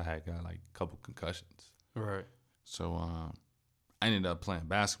year because I had got like a couple concussions. Right. So I ended up playing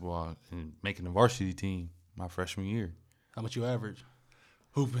basketball and making the varsity team my freshman year. How much you average?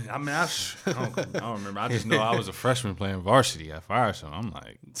 Hooping. I mean, I don't remember. I just know I was a freshman playing varsity at Firestone. I'm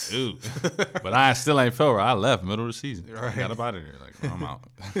like, dude. But I still ain't felt right. I left middle of the season. Right. I got up out of there. Like, I'm out.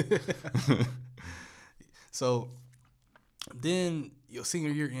 So then your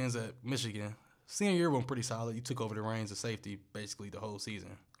senior year ends at Michigan. Senior year went pretty solid. You took over the reins of safety basically the whole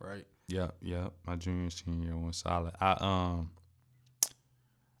season, right? Yeah. My junior and senior year went solid. I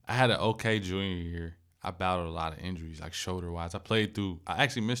had an okay junior year. I battled a lot of injuries, like shoulder-wise. I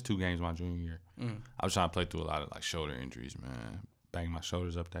actually missed 2 games my junior year. I was trying to play through a lot of, like, shoulder injuries, man. Banged my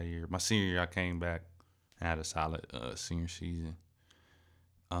shoulders up that year. My senior year, I came back and had a solid senior season.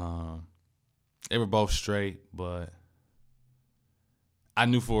 They were both straight, but I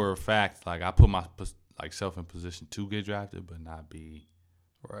knew for a fact, like, I put myself in position to get drafted, but not be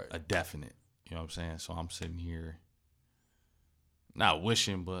a definite. You know what I'm saying? So I'm sitting here not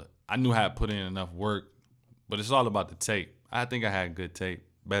wishing, but I knew I had put in enough work. But it's all about the tape. I think I had good tape,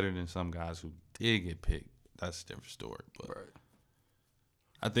 better than some guys who did get picked. That's a different story. But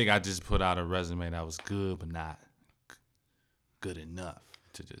I think I just put out a resume that was good, but not good enough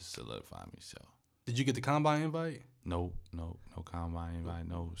to just solidify me. So, did you get the combine invite? No combine invite,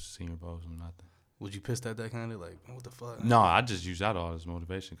 no senior bowls, no nothing. Was you pissed at that kind of like, what the fuck? No, I just used that all as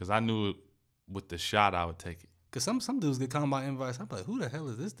motivation because I knew with the shot I would take it. Cause some dudes get combine invites. I'm like, who the hell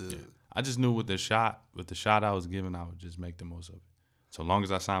is this dude? Yeah. I just knew with the shot I was given, I would just make the most of it. So long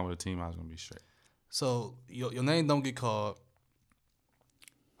as I signed with a team, I was gonna be straight. So your name don't get called.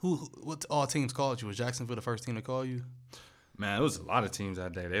 What all teams called you? Was Jacksonville the first team to call you? Man, it was a lot of teams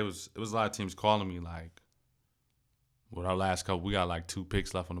that day. It was a lot of teams calling me like. With our last couple, we got like 2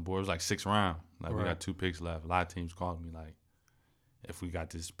 picks left on the board. It was like 6th round. Like we got 2 picks left. A lot of teams calling me like, if we got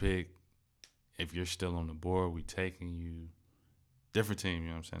this pick. If you're still on the board, we taking you. Different team, you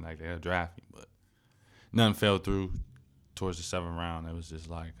know what I'm saying? Like, they'll draft me, but nothing fell through towards the 7th round. It was just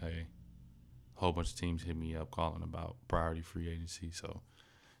like, hey, a whole bunch of teams hit me up calling about priority free agency. So,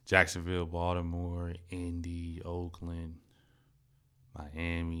 Jacksonville, Baltimore, Indy, Oakland,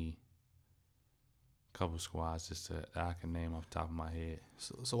 Miami, a couple squads just that I can name off the top of my head.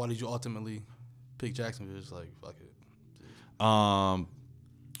 So why did you ultimately pick Jacksonville? It's like, fuck it.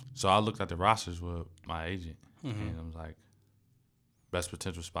 So I looked at the rosters with my agent, and I was like, best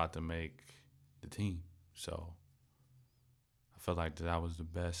potential spot to make the team. So I felt like that was the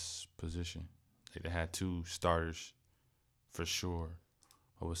best position. Like they had 2 starters for sure.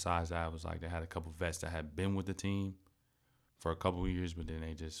 But besides that, it was like they had a couple vets that had been with the team for a couple of years, but then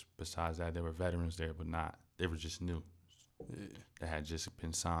besides that, they were veterans there, but they were just new. Yeah. They had just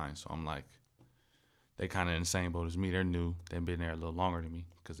been signed. So I'm like, they kind of in the same boat as me. They're new. They've been there a little longer than me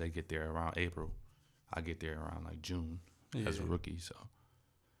because they get there around April. I get there around like June as a rookie. So,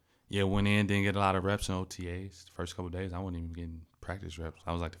 yeah, went in, didn't get a lot of reps in OTAs. The first couple of days, I wasn't even getting practice reps.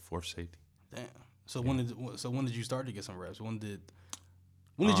 I was like the 4th safety. Damn. So when did you start to get some reps? When did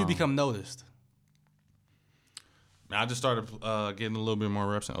you become noticed? I just started getting a little bit more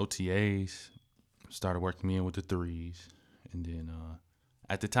reps in OTAs. Started working me in with the 3s, and then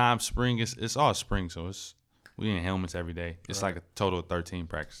at the time, spring it's all spring, so we in helmets every day. It's like a total of 13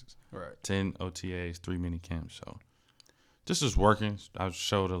 practices. Right. 10 OTAs, 3 mini camps. So just was working. I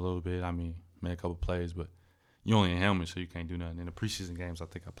showed a little bit. I mean, made a couple plays, but you only in helmets, so you can't do nothing. In the preseason games, I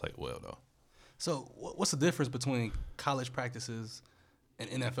think I played well though. So what's the difference between college practices and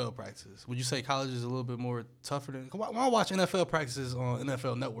NFL practices? Would you say college is a little bit more tougher than? When I watch NFL practices on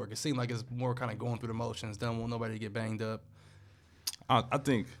NFL Network, it seems like it's more kind of going through the motions. Don't want nobody to get banged up. I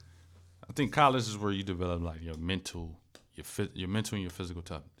think college is where you develop like your mental and your physical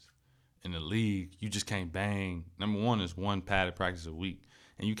toughness. In the league, you just can't bang. Number one is 1 padded practice a week,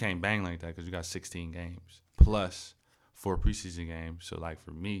 and you can't bang like that because you got 16 games plus 4 preseason games. So like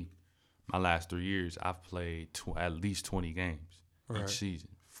for me, my last 3 years, I've played at least 20 games each season.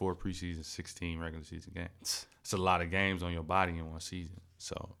 4 preseason, 16 regular season games. It's a lot of games on your body in one season.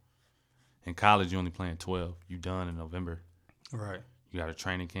 So in college, you only playing 12. You done in November. Right. You got a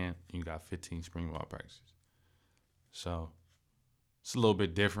training camp, and you got 15 spring ball practices. So it's a little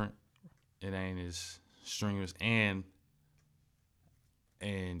bit different. It ain't as strenuous, and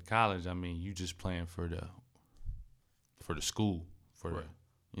in college, I mean, you just playing for the school, for the,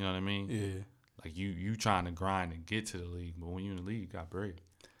 you know what I mean? Yeah. Like you trying to grind and get to the league, but when you in the league, you got bread.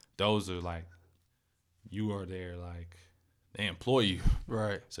 Those are like, you are there, like they employ you,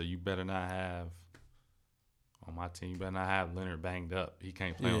 Right. so you better not have on my team. You better not have Leonard banged up. He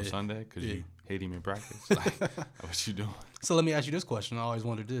can't play on Sunday because you hit him in practice. Like, what you doing? So let me ask you this question. I always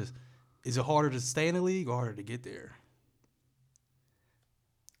wondered this: is it harder to stay in the league or harder to get there?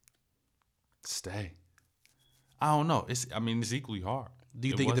 Stay. I don't know. It's equally hard. Do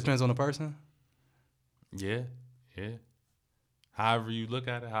you think it depends on the person? Yeah. However you look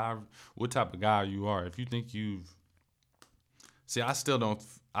at it, what type of guy you are. If you think I still don't.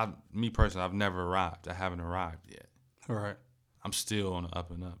 Me personally, I've never arrived. I haven't arrived yet. All right. I'm still on the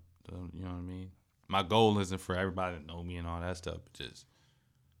up and up. You know what I mean? My goal isn't for everybody to know me and all that stuff. But just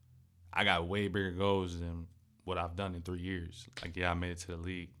I got way bigger goals than what I've done in 3 years. Like, yeah, I made it to the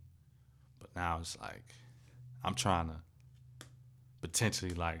league, but now it's like I'm trying to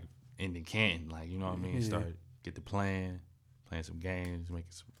potentially like in the Canton, like, you know what I mean? Start get to playing some games,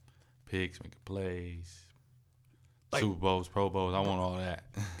 making some picks, making plays, like, Super Bowls, Pro Bowls. I want all that.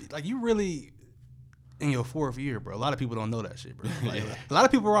 Like, you really in your 4th year, bro. A lot of people don't know that shit, bro. Like, a lot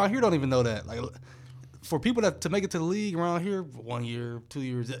of people around here don't even know that. Like, for people to make it to the league around here, 1 year, 2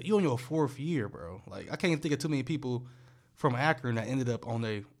 years, you on your 4th year, bro. Like, I can't think of too many people from Akron that ended up on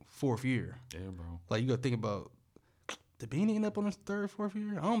their 4th year. Yeah, bro. Like, you got to think about, did Beanie end up on his 3rd, 4th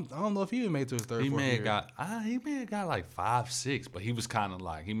year? I don't know if he even made it to his 3rd, 4th year. He may have got like 5, 6, but he was kind of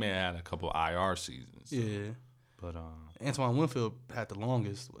like, he may have had a couple IR seasons. So. Yeah. But Antoine Winfield had the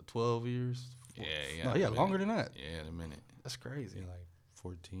longest, 12 years? Yeah. No, he had longer than that. Yeah, in a minute. That's crazy. Yeah, like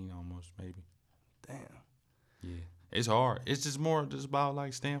 14 almost, maybe. Damn. Yeah. It's hard. It's just more just about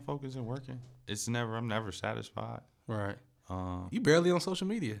like staying focused and working. I'm never satisfied. Right. You barely on social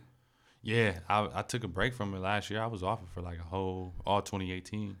media. Yeah, I took a break from it last year. I was off it for like all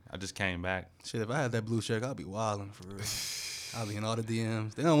 2018. I just came back. Shit, if I had that blue check, I'd be wilding for real. I'll be in all the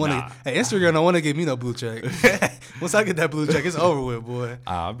DMs. They don't want to. Hey, Instagram don't want to give me no blue check. Once I get that blue check, it's over with, boy.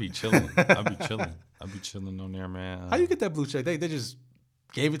 I'll be chilling. I'll be chilling on there, man. How you get that blue check? They just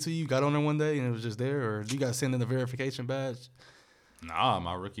gave it to you, got on there one day, and it was just there, or you got to send in the verification badge? Nah,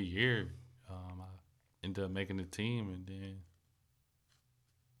 my rookie year, I ended up making the team, and then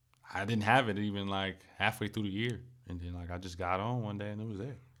I didn't have it even like halfway through the year, and then like I just got on one day and it was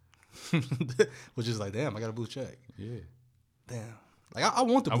there. Was just like, damn, I got a blue check. Yeah. Damn. Like I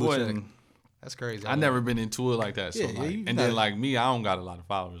want the blue check. That's crazy. I never been into it like that. So then like me, I don't got a lot of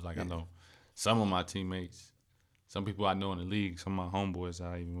followers. Like I know some of my teammates, some people I know in the league, some of my homeboys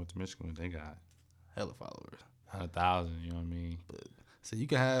I even went to Michigan with, they got hella followers. 100,000, you know what I mean? But so you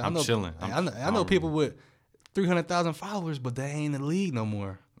can have. I'm chilling. I know people with 300,000 followers, but they ain't in the league no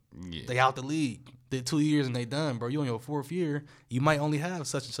more. Yeah. They out the league. Did 2 years and they done, bro. You on your 4th year. You might only have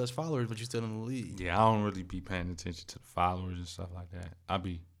such and such followers, but you still in the league. Yeah, I don't really be paying attention to the followers and stuff like that.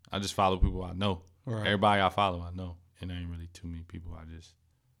 I just follow people I know. Right. Everybody I follow, I know. And there ain't really too many people I just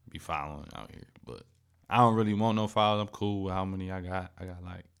be following out here. But I don't really want no followers. I'm cool with how many I got. I got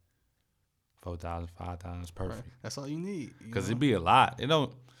like 4,000, 5,000. It's perfect. Right. That's all you need. Because it'd be a lot. It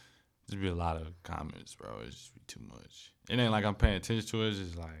don't just be a lot of comments, bro. It's just be too much. It ain't like I'm paying attention to it. It's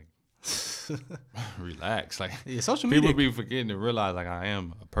just like, relax. Like, social media. People be forgetting to realize like I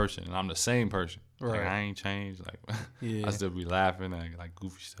am a person and I'm the same person. Right. Like I ain't changed. Like I still be laughing at like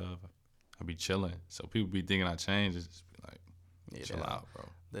goofy stuff. I be chilling. So people be thinking I changed. It's just be like, chill out, bro.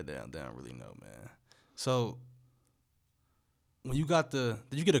 They don't really know, man. So when you got did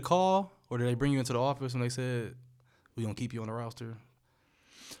you get a call or did they bring you into the office and they said we gonna keep you on the roster?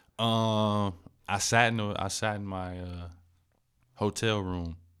 I sat in my hotel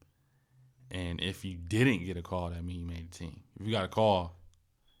room, and if you didn't get a call, that means you made the team. If you get a call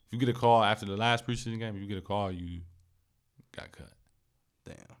after the last preseason game, if you get a call, you got cut.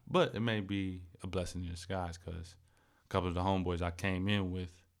 Damn. But it may be a blessing in disguise because a couple of the homeboys I came in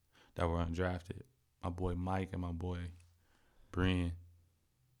with that were undrafted, my boy Mike and my boy Brian,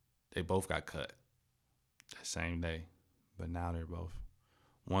 they both got cut that same day. But now they're both.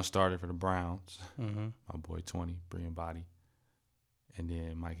 One started for the Browns, my boy 20, Brian Body. And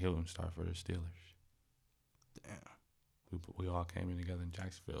then Mike Hilton started for the Steelers. Damn. We all came in together in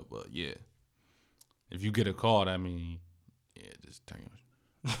Jacksonville. But, yeah, if you get a call, that means, just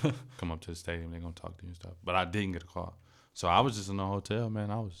come up to the stadium. They're going to talk to you and stuff. But I didn't get a call. So I was just in the hotel, man.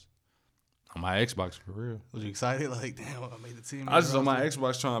 I was on my Xbox for real. Was you excited? Like, damn, I made the team. I was just on my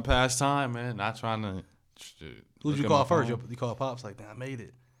Xbox trying to pass time, man. Not trying to. Who'd you call first? You called Pops? Like, damn, I made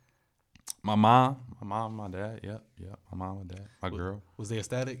it. My mom, my dad. Yep. My mom, my dad, my girl. Was they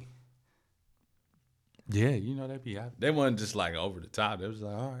ecstatic? Yeah, they be happy. They wasn't just like over the top. They was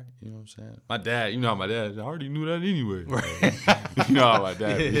like, all right, you know what I'm saying? My dad, how my dad, I already knew that anyway. Right. You know how my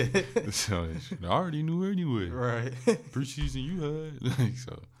dad be. So I already knew anyway. Right. Preseason you had.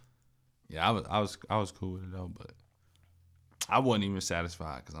 So yeah, I was cool with it though, but I wasn't even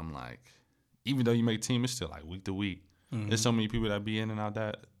satisfied because I'm like, even though you make team, it's still like week to week. Mm-hmm. There's so many people that be in and out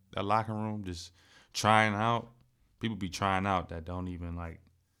that locker room just trying out. People be trying out that don't even like.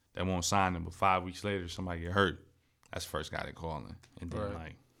 They won't sign them, but 5 weeks later, somebody get hurt. That's the first guy they calling. And then,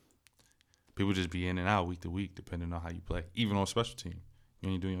 like, people just be in and out week to week, depending on how you play. Even on special team. You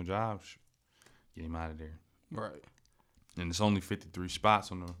ain't doing your job, get him out of there. Right. And it's only 53 spots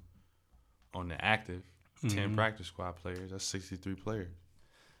on the active, 10 practice squad players. That's 63 players.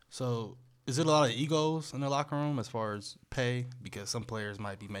 So, is it a lot of egos in the locker room as far as pay? Because some players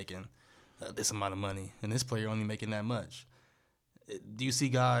might be making this amount of money, and this player only making that much. Do you see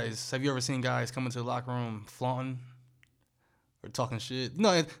guys? Have you ever seen guys come into the locker room flaunting or talking shit?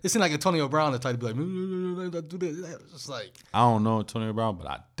 No, it seemed like Antonio Brown, the type to be like, do this. It's like I don't know Antonio Brown, but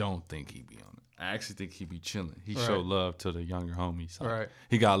I don't think he be on it. I actually think he be chilling. He showed love to the younger homies. Like,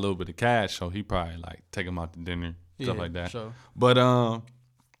 he got a little bit of cash, so he probably like take them out to dinner, stuff like that. Sure. But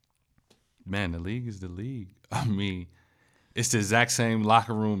man, the league is the league. I mean, it's the exact same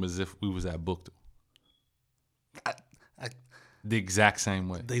locker room as if we was at Bookto. The exact same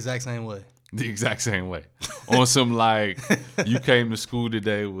way. The exact same way. The exact same way. On some like, you came to school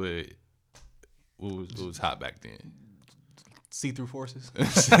today with, what was hot back then? See-through forces.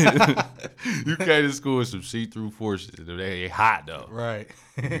 You came to school with some see-through forces. They hot though. Right.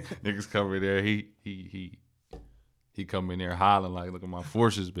 Niggas come in there, he come in there hollering like, look at my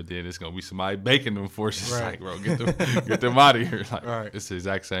forces, but then it's gonna be somebody baking them forces. Right. Like, bro, get them out of here. Like, right. It's the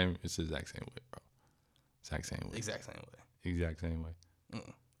exact same way, bro. Exact same way. Exact same way.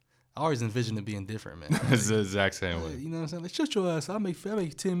 I always envisioned it being different, man. Like, it's the exact same way. You know what I'm saying? Like, shut your ass. I make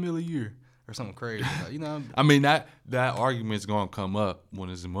 $10 million a year or something crazy. Like, I mean, that argument's gonna come up when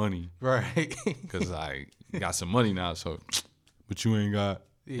it's money, right? Because you got some money now, so but you ain't got.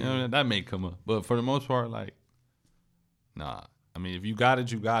 Yeah. That may come up, but for the most part, like, nah. I mean, if you got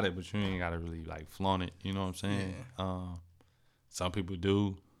it, you got it, but you ain't gotta really like flaunt it. You know what I'm saying? Yeah. Some people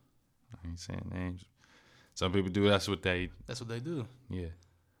do. I ain't saying names. Some people do. That's what they do. Yeah.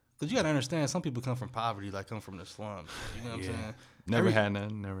 Because you got to understand, some people come from poverty, like come from the slums. You know what I'm saying? Never had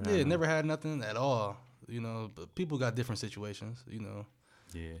nothing. Never had nothing at all. But people got different situations,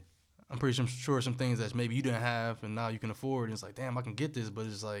 Yeah. I'm pretty sure some things that maybe you didn't have and now you can afford. And it's like, damn, I can get this, but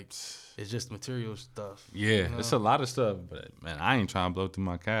it's like, it's just material stuff. Yeah, it's a lot of stuff. But, man, I ain't trying to blow through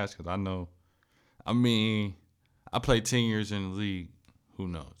my cash because I know. I mean, I played 10 years in the league. Who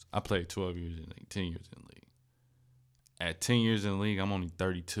knows? I played 12 years in the league, 10 years in the league. At 10 years in the league, I'm only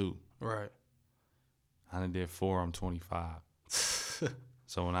 32. Right. I done did 4, I'm 25.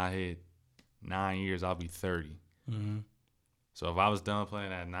 So when I hit 9 years, I'll be 30. Mm-hmm. So if I was done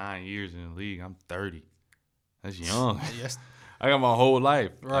playing at 9 years in the league, I'm 30. That's young. Yes. I got my whole life.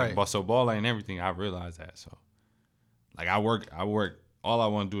 Right. Like, so ball ain't everything. I realize that. So, like, I work. All I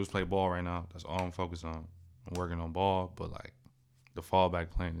want to do is play ball right now. That's all I'm focused on. I'm working on ball, but, like, the fallback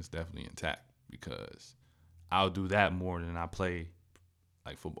plan is definitely intact because I'll do that more than I play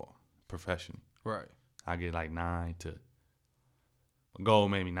like football professionally. Right. I get like 9 to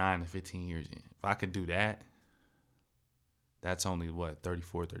 15 years in. If I could do that, that's only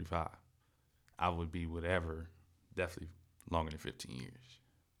 34, 35. I would be whatever, definitely longer than 15 years.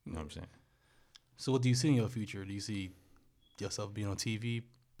 You know what I'm saying? So what do you see in your future? Do you see yourself being on TV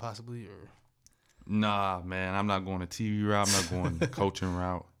possibly or? Nah, man, I'm not going the TV route. I'm not going the coaching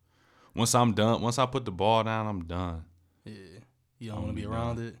route. Once I'm done, once I put the ball down, I'm done. Yeah. You don't want to be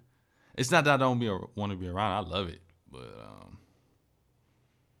around it? It's not that I don't want to be around it. I love it. But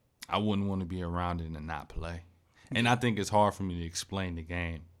I wouldn't want to be around it and not play. And I think it's hard for me to explain the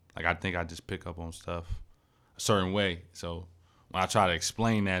game. Like, I think I just pick up on stuff a certain way. So when I try to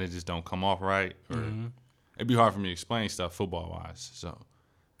explain that, it just don't come off right. Or it'd be hard for me to explain stuff football-wise. So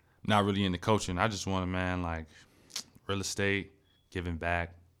not really into coaching. I just want to, man, like, real estate, giving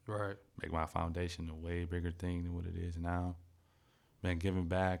back. Right. Make my foundation a way bigger thing than what it is now. Man, giving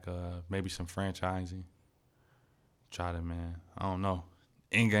back, maybe some franchising. Try to, man, I don't know.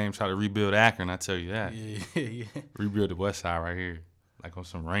 In-game, try to rebuild Akron, I tell you that. Yeah. Rebuild the West Side right here. Like on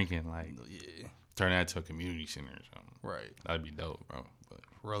some ranking, like turn that to a community center or something. Right. That'd be dope, bro. But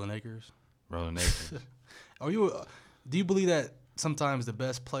Rolling Acres. Do you believe that sometimes the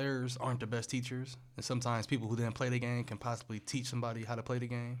best players aren't the best teachers, and sometimes people who didn't play the game can possibly teach somebody how to play the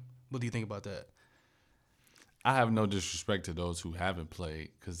game? What do you think about that? I have no disrespect to those who haven't played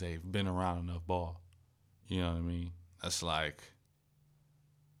because they've been around enough ball. You know what I mean? That's like,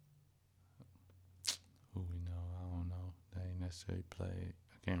 who we know? I don't know. They ain't necessarily played.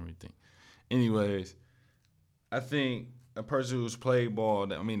 I can't really think. Anyways, I think a person who's played ball,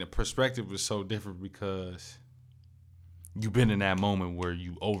 the perspective is so different because you've been in that moment where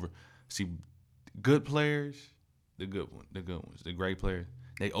you see good players, the good ones, the great players,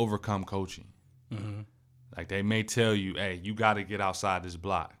 they overcome coaching. Mm-hmm. Like they may tell you, hey, you got to get outside this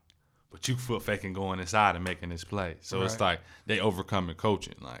block, but you foot faking going inside and making this play. So It's like they overcoming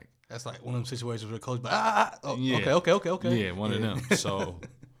coaching. Like that's like one of them situations where the coach, yeah. Okay. Yeah, one of them. So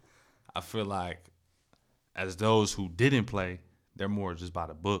I feel like as those who didn't play, they're more just by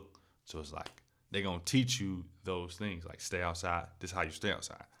the book. So it's like they're going to teach you those things, like stay outside. This is how you stay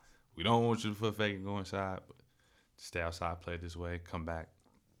outside. We don't want you to foot fake and go inside, but stay outside, play this way, come back,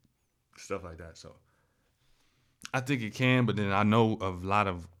 stuff like that. So I think it can, but then I know of a lot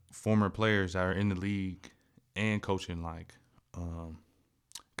of former players that are in the league and coaching like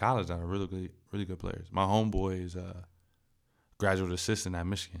college that are really good players. My homeboy is a graduate assistant at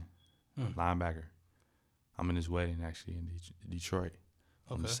Michigan, linebacker. I'm in his wedding actually in Detroit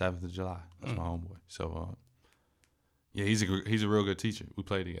on the 7th of July. That's my homeboy. So yeah, he's a real good teacher. We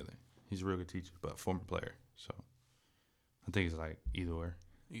play together. He's a real good teacher, but former player. So I think it's like either or.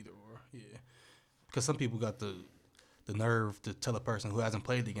 Either or, yeah. Because some people got the nerve to tell a person who hasn't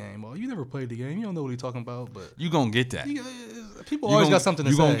played the game, well, you never played the game. You don't know what he's talking about. But you going to get that. People always got something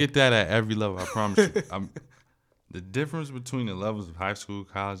to say. You're going to get that at every level, I promise you. The difference between the levels of high school,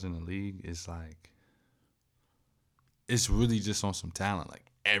 college, and the league is like, it's really just on some talent. Like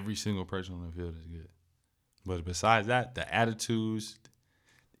every single person on the field is good. But besides that, the attitudes,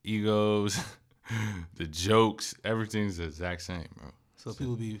 the egos, the jokes, everything's the exact same, bro. So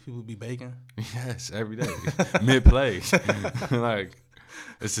people be baking? Yes, every day. Mid-play. Like,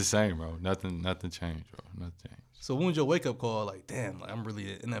 it's the same, bro. Nothing changed, bro. Nothing changed. So when was your wake-up call? Like, damn, like, I'm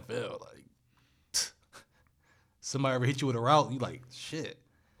really in NFL. Like, somebody ever hit you with a route, you like, shit.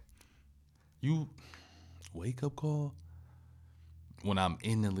 You wake-up call? When I'm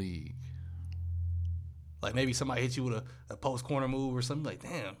in the league. Like, maybe somebody hit you with a post-corner move or something. Like,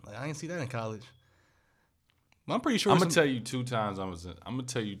 damn, like, I didn't see that in college. I'm pretty sure. I'm gonna tell you 2 times. I'm gonna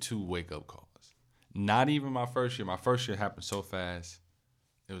tell you 2 wake up calls. Not even my first year. My first year happened so fast.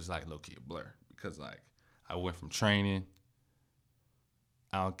 It was like low key a blur because like I went from training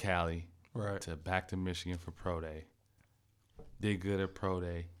out in Cali to back to Michigan for pro day. Did good at pro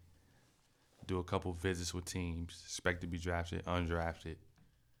day. Do a couple visits with teams. Expect to be drafted, undrafted.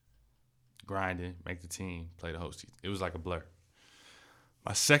 Grinding, make the team, play the host team. It was like a blur.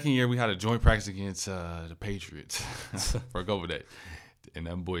 My second year, we had a joint practice against the Patriots for a couple days. And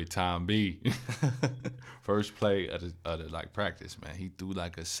that boy Tom B, first play of the like practice, man, he threw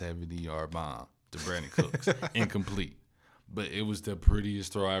like a 70-yard bomb to Brandon Cooks, incomplete. But it was the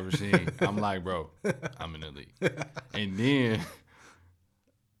prettiest throw I ever seen. I'm like, bro, I'm in the league. And then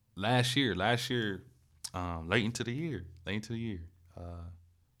last year, late into the year, we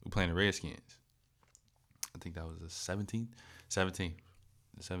playing the Redskins. I think that was the 17th.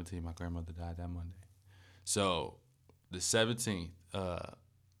 The 17th, my grandmother died that Monday. So the 17th,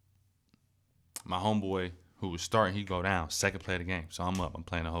 my homeboy who was starting, he go down, second play of the game. So I'm up, I'm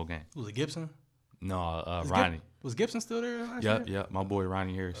playing the whole game. Was it Gibson? No, Ronnie. Was Gibson still there last year? Yeah, my boy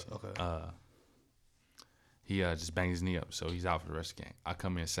Ronnie Harris. Okay. He just banged his knee up, so he's out for the rest of the game. I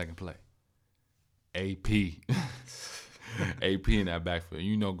come in second play. AP. AP in that backfield.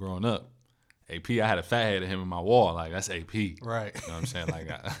 You know, growing up, AP, I had a fat head of him in my wall. Like, that's AP. Right. You know what I'm saying? Like,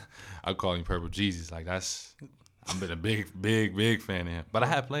 I call him Purple Jesus. Like, I've been a big fan of him. But I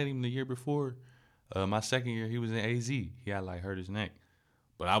had played him the year before. My second year, he was in AZ. He had, like, hurt his neck.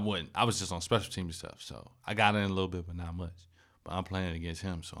 But I was just on special team and stuff. So I got in a little bit, but not much. But I'm playing against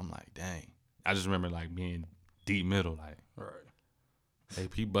him, so I'm like, dang. I just remember, like, being deep middle. Like, right.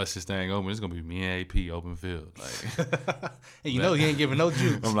 AP bust this thing open. It's going to be me and AP open field. Like, and you know he ain't giving no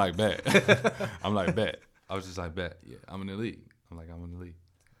juice. I'm like, bet. I was just like, bet. Yeah, I'm in the league. I'm in the league.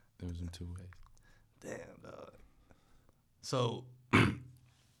 There was in 2 ways. Damn, dog. So,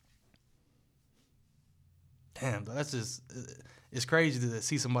 damn, dog, that's just, it's crazy to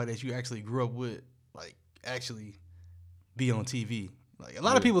see somebody that you actually grew up with, like, actually be on TV. Like, a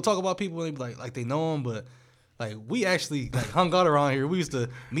lot of people talk about people and they be like they know them, but like we actually like hung out around here. We used to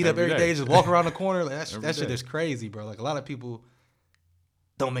meet up every day, just walk around the corner. Like that shit is crazy, bro. Like a lot of people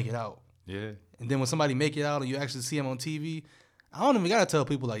don't make it out. Yeah. And then when somebody make it out and you actually see them on TV, I don't even gotta tell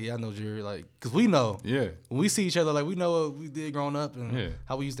people like, yeah, I know Jerry, like, cause we know. Yeah. When we see each other, like we know what we did growing up and Yeah.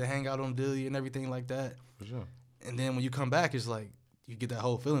 how we used to hang out on Dilly and everything like that. For sure. And then when you come back, it's like you get that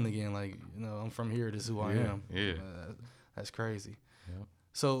whole feeling again, like, you know, I'm from here. This is who I am. Yeah. That's crazy. Yep.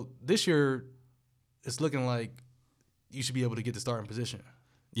 So this year, it's looking like you should be able to get the starting position.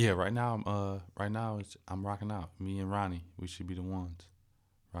 Yeah, right now I'm rocking out. Me and Ronnie, we should be the ones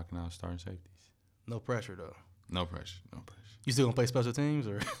rocking out starting safeties. No pressure though. No pressure. You still gonna play special teams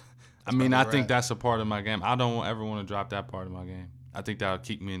or? I mean, I think that's a part of my game. I don't ever want to drop that part of my game. I think that'll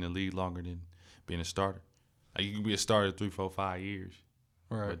keep me in the league longer than being a starter. Like you can be a starter 3, 4, 5 years,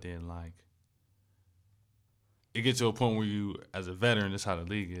 Right. but then like it gets to a point where you, as a veteran, that's how the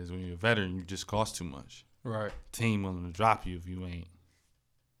league is. When you're a veteran, you just cost too much. Right. Team willing to drop you if you ain't.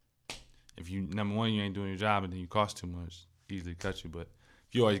 If you number one, you ain't doing your job, and then you cost too much, easily cut you. But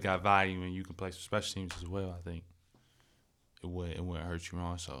if you always got value and you can play some special teams as well, I think it wouldn't hurt you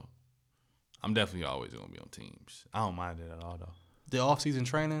wrong. So I'm definitely always gonna be on teams. I don't mind it at all though. The off-season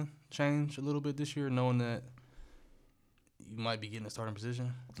training changed a little bit this year, knowing that you might be getting a starting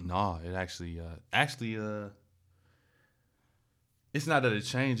position. No, it actually it's not that it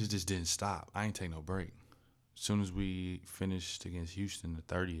changed, it just didn't stop. I ain't take no break. As soon as we finished against Houston the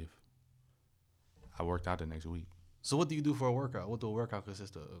 30th, I worked out the next week. So what do you do for a workout? What do a workout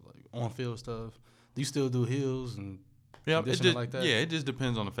consist of? Like on-field stuff? Do you still do hills and conditioning like that? Yeah, it just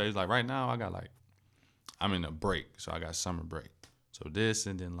depends on the phase. Like right now, I'm in a break, so I got summer break. So this,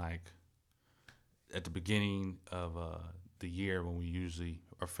 and then like at the beginning of the year when we usually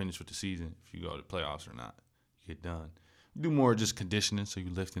are finished with the season, if you go to the playoffs or not, you get done. You do more just conditioning, so you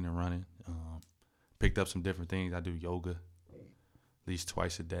lifting and running. Picked up some different things. I do yoga at least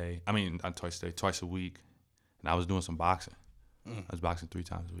twice a day. I mean, not twice a day, twice a week. And I was doing some boxing. I was boxing 3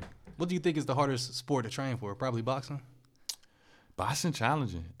 times a week. What do you think is the hardest sport to train for? Probably boxing? Boxing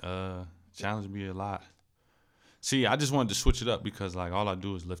challenging. Challenged me a lot. See, I just wanted to switch it up because like all I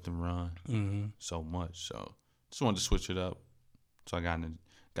do is lift and run so much. So just wanted to switch it up. So I got in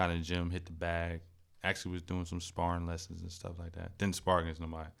the gym, hit the bag. Actually was doing some sparring lessons and stuff like that. Didn't spar against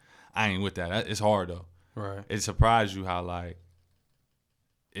nobody. I ain't with that. It's hard though. Right. It surprised you how like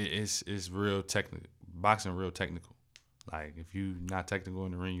it's real technical. Boxing real technical. Like if you not technical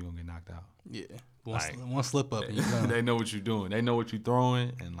in the ring, you gonna get knocked out. Yeah. One slip up and you're done. They know what you're doing. They know what you're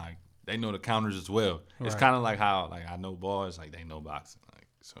throwing, and like they know the counters as well. It's Right. kind of like how like I know bars, like they know boxing. Like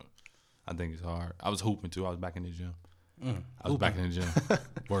so, I think it's hard. I was hooping too. I was back in the gym. I was back in the gym.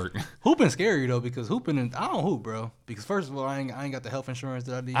 Work. Hooping scary though because hooping I don't hoop, bro. Because first of all, I ain't got the health insurance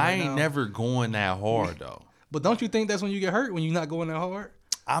that I need. I right ain't now. never going that hard though. But don't you think that's when you get hurt when you're not going that hard?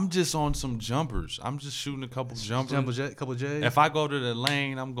 I'm just on some jumpers. I'm just shooting a couple jumpers. Couple J's. If I go to the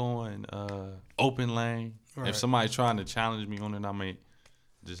lane, I'm going open lane. Right. If somebody's trying to challenge me on it, I may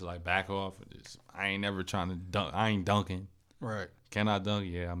just like back off. I ain't never trying to dunk. I ain't dunking. Right. Can I dunk?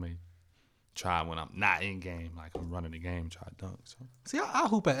 Yeah, I may try when I'm not in game. Like I'm running the game, try to dunk. So See, I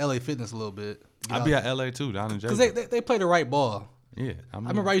hoop at LA Fitness a little bit. I'll be at LA too, down in Because Jersey. they play the right ball. Yeah, I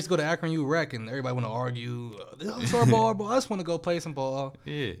remember I used to go to Akron U Rec and everybody want to argue. It's our ball, bro. I just want to go play some ball.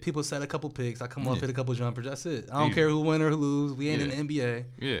 Yeah. People set a couple picks. I come up, Yeah. hit a couple jumpers. That's it. I don't Yeah. care who win or who lose. We ain't Yeah. in the NBA.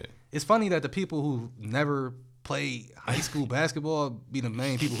 Yeah. It's funny that the people who never played high school basketball be the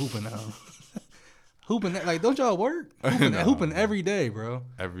main people hooping now. Hooping, like, don't y'all work? Hooping, No. hooping every day, bro.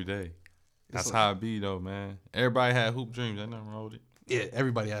 Every day. That's like- how it be though, man. Everybody had hoop dreams. Ain't nothing wrong with it. Yeah,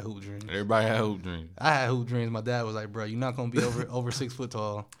 everybody had hoop dreams. Everybody had hoop dreams. I had hoop dreams. My dad was like, bro, you're not going to be over 6 foot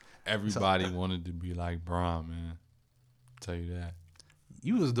tall. Everybody wanted to be like Bron, man. Tell you that.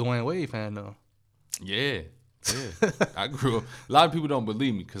 You was a Dwayne Wade fan, though. Yeah. I grew up. A lot of people don't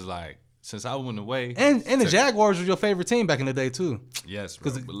believe me because, like, since I went away. And the Jaguars was your favorite team back in the day, too. Yes,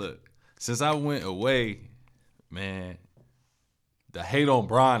 bro. But look, since I went away, man, the hate on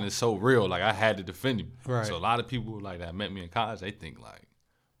Bron is so real. Like, I had to defend him. Right. So a lot of people like that met me in college, they think like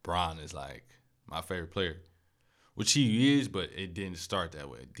Bron is like my favorite player, which he is, but it didn't start that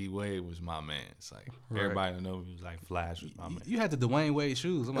way. D Wade was my man. It's like everybody know he was like Flash was my man. You had the Dwayne Wade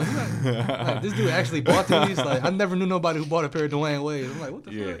shoes. I'm like, this dude actually bought these. Like, I never knew nobody who bought a pair of Dwayne Wade. I'm like, what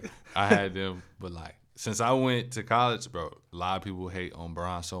the fuck? I had them, but like since I went to college, bro, a lot of people hate on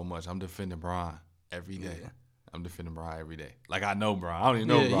Bron so much. I'm defending Bron every day. Yeah. I'm defending Bron every day. Like I know Bron. I don't even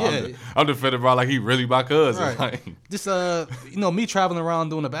know Yeah, Bron. yeah. I'm defending Bron like he really my cousin. Right. Like, Just me traveling around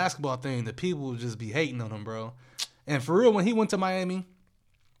doing the basketball thing, the people would just be hating on him, bro. And for real, when he went to Miami,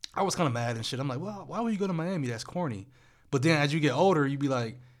 I was kind of mad and shit. I'm like, well, why would you go to Miami? That's corny. But then as you get older, you be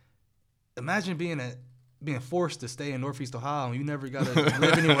like, imagine being being forced to stay in Northeast Ohio and you never got to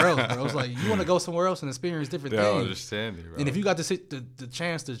live anywhere else, bro. It's like you want to go somewhere else and experience different They don't things. understand it, bro. And if you got the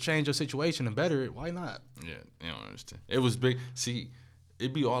chance to change your situation and better it, why not? Yeah, they don't understand. It was big. See,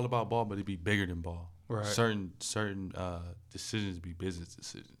 it'd be all about ball, but it'd be bigger than ball. Right. Certain decisions be business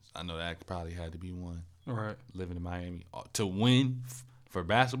decisions. I know that probably had to be one. Right. Living in Miami to win for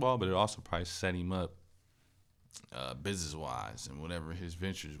basketball, but it also probably set him up business wise and whatever his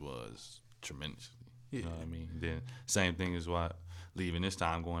ventures was tremendously. Yeah. You know what I mean? Then same thing is why leaving this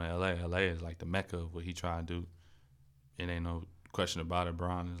time going to LA. LA is like the mecca of what he trying to do. It ain't no question about it.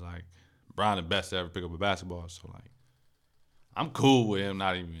 Bron is like the best to ever pick up a basketball. So like, I'm cool with him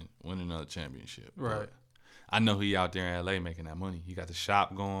not even winning another championship. Right. But I know he out there in LA making that money. He got the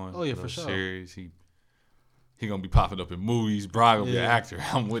shop going. Oh yeah, for sure. Series. He gonna be popping up in movies. Bron gonna be an actor.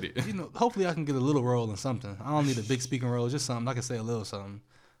 I'm with it. You know, hopefully I can get a little role in something. I don't need a big speaking role, just something I can say a little something.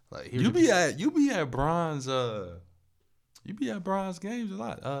 Like You be at Bron's games a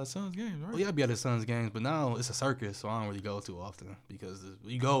lot. Suns games, right? well, yeah, I be at his son's games, but now it's a circus, so I don't really go too often because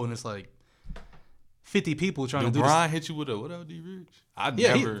you go and it's like 50 people trying to do Bron hit you with a what up, D Rich?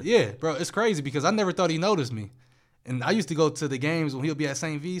 Yeah, bro, it's crazy because I never thought he noticed me. And I used to go to the games when he'll be at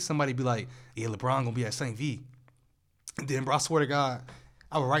St. V. Somebody be like, "Yeah, LeBron gonna be at St. V." And then, bro, I swear to God,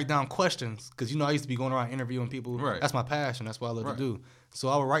 I would write down questions because I used to be going around interviewing people. Right. That's my passion. That's what I love to do. So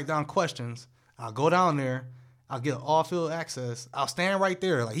I would write down questions. I'll go down there. I'll get all field access. I'll stand right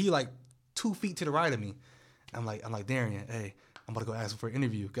there. Like he like 2 feet to the right of me. I'm like Darian, hey, I'm about to go ask him for an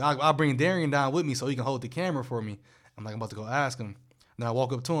interview. I'll bring Darian down with me so he can hold the camera for me. I'm like, I'm about to go ask him. And then I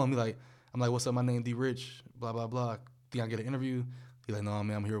walk up to him. I'm like, what's up? My name D Rich. Blah blah blah. Think I get an interview? He's like, no,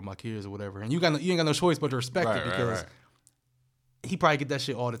 man, I'm here with my kids or whatever. And you ain't got no choice but to respect it because he probably get that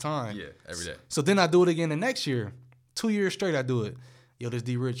shit all the time. Yeah, every day. So then I do it again the next year. 2 years straight I do it. Yo, this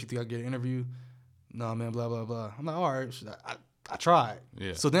D Rich, you think I get an interview? No, man, blah, blah, blah. I'm like, all right, I tried.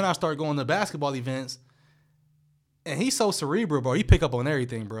 Yeah. So then I start going to basketball events, and he's so cerebral, bro. He pick up on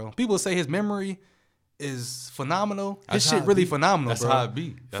everything, bro. People say his memory is phenomenal. His shit really phenomenal, That's bro. how it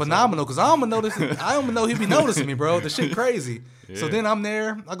be. Phenomenal, because I don't even know he be noticing me, bro. The shit crazy. Yeah. So then I'm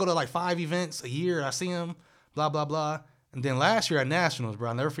there. I go to like 5 events a year. I see him, blah, blah, blah. And then last year at Nationals, bro,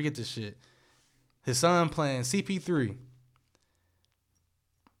 I'll never forget this shit. His son playing CP3.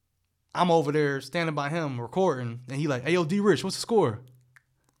 I'm over there standing by him recording, and he like, hey, yo, D Rich, what's the score?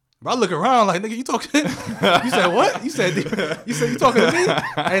 Bro, I look around like, nigga, you talking? You said what? You said you talking to me?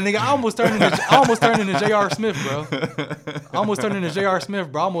 Hey, nigga, I almost turned into J.R. Smith, bro. I almost turned into J.R. Smith,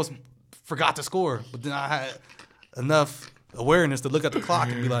 bro. I almost forgot to score, but then I had enough awareness to look at the clock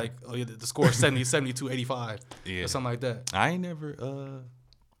and be like, oh yeah, the score is 70, 72, 85, or something like that. I ain't never.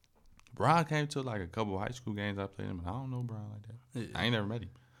 Bron came to like a couple of high school games I played him, and I don't know Bron like that. Yeah. I ain't never met him.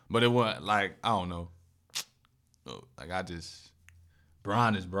 But it wasn't like, I don't know. Like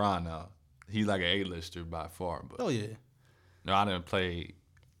Bron is Bron now. He's like an A-lister by far. But oh, yeah. No, I done played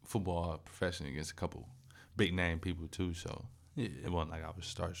football professionally against a couple big name people too, so it wasn't like I was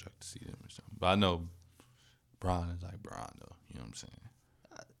starstruck to see them or something. But I know Bron is like Bron though, you know what I'm saying?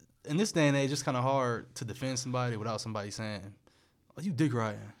 In this day and age, it's kind of hard to defend somebody without somebody saying, oh, you dick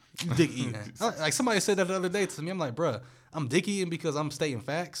riding. You dick eating. Like somebody said that the other day to me. I'm like, bruh, I'm dick eating because I'm stating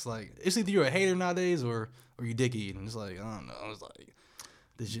facts. Like it's either you're a hater nowadays or you dick eating. It's like I don't know. It's like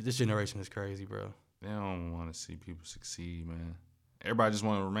this generation is crazy, bro. They don't want to see people succeed, man. Everybody just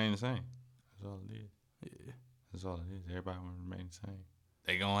want to remain the same. That's all it is. Yeah, that's all it is. Everybody want to remain the same.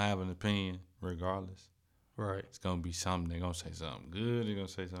 They gonna have an opinion regardless. Right. It's gonna be something. They gonna say something good. They gonna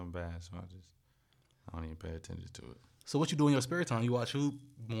say something bad. So I don't even pay attention to it. So what you do in your spare time? You watch hoop?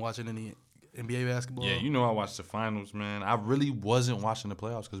 Been watching any NBA basketball? Yeah, you know I watched the finals, man. I really wasn't watching the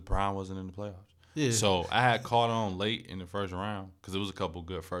playoffs because Bron wasn't in the playoffs. Yeah. So I had caught on late in the first round because it was a couple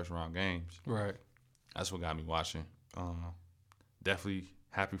good first round games. Right. That's what got me watching. Definitely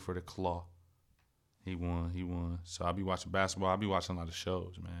happy for the Claw. He won. So I'll be watching basketball. I'll be watching a lot of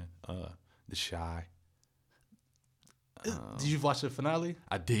shows, man. The Chi. Did you watch the finale?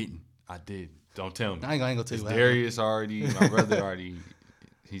 I didn't. Don't tell me. I ain't gonna tell you. Darius already, my brother already,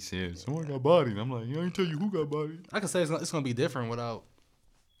 he said, someone got bodied. I'm like, I ain't tell you who got bodied. I can say it's gonna be different without.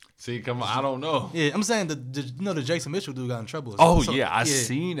 See, come on, I don't know. Yeah, I'm saying the Jason Mitchell dude got in trouble. Oh, so, I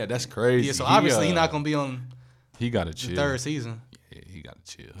seen that. That's crazy. Yeah, so obviously he's not gonna be on. He got to chill. The third season. Yeah, he got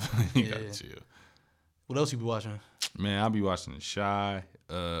to chill. He got to chill. What else you be watching? Man, I'll be watching The Chi.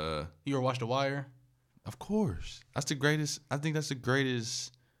 You ever watch The Wire? Of course. That's the greatest. I think that's the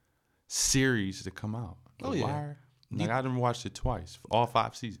greatest series to come out. The Wire. Like I done watched it twice, all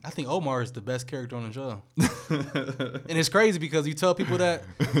 5 seasons. I think Omar is the best character on the show. And it's crazy because you tell people that,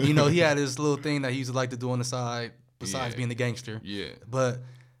 you know, he had this little thing that he used to like to do on the side besides being the gangster. Yeah. But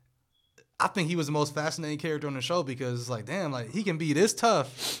I think he was the most fascinating character on the show because it's like, damn, like he can be this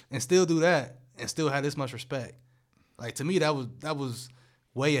tough and still do that and still have this much respect. Like to me, that was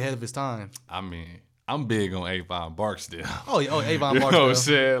way ahead of his time. I mean, I'm big on Avon Barksdale. Avon Barksdale. You know what I'm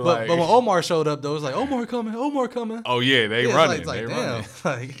saying? But when Omar showed up, though, it was like, Omar coming. Oh, yeah, they running. It's like, they running.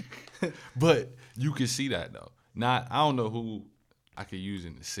 Damn. But you can see that, though. I don't know who I could use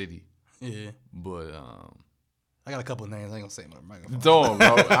in the city. Yeah. But, I got a couple of names. I ain't going to say my microphone. throw them,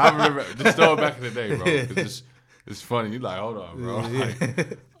 bro. I remember. Just throw it back in the day, bro. 'Cause it's funny. You like, hold on, bro. Yeah.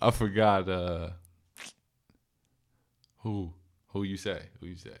 Like, I forgot who you say.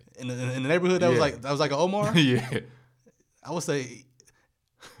 In the neighborhood, that was like an Omar? Yeah. I would say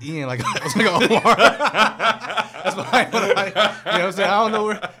Ian, like I was like an Omar. That's why you know what I'm saying?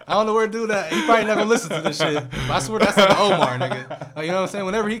 I don't know where to do that. He probably never listen to this shit. But I swear that's like an Omar, nigga. Like, you know what I'm saying?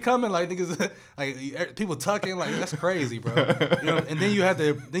 Whenever he coming, like niggas, like people tucking, like that's crazy, bro. You know? And then you had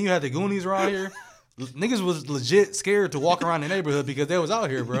the Goonies around here. Niggas was legit scared to walk around the neighborhood because they was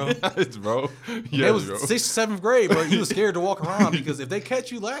out here, bro. Yes, bro. Yes, it was 6th, 7th grade, bro. You was scared to walk around because if they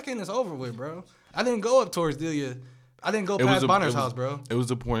catch you lacking, it's over with, bro. I didn't go up towards Delia. I didn't go past Bonner's house, bro. It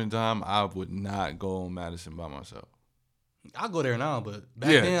was a point in time I would not go on Madison by myself. I'll go there now, but back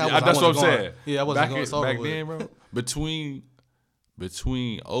then that's what I'm saying. Yeah, I wasn't going back then, bro. Between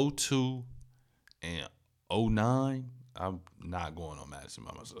 02 and 09, I'm not going on Madison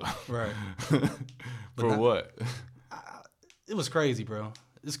by myself. Right. For what? It was crazy, bro.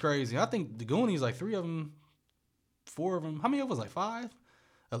 It's crazy. I think the Goonies, like 3 of them, 4 of them. How many of us? Like 5?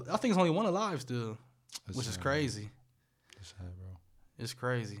 I think it's only 1 alive still, which is crazy. That's sad, bro. It's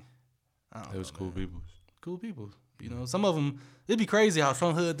crazy. It was cool people. Cool people. You know, some of them, it'd be crazy how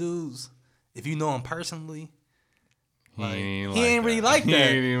some hood dudes, if you know them personally, he ain't really like that. He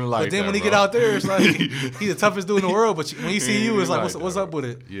ain't even like that. But then when he bro. get out there, it's like he's the toughest dude in the world. But when he see you, it's like, what's up with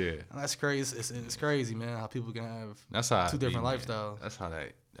it? Yeah, and that's crazy. It's crazy, man. How people can have 2 different lifestyles. That's how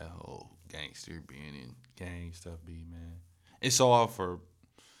that whole gangster being in gang stuff be, man. It's all for.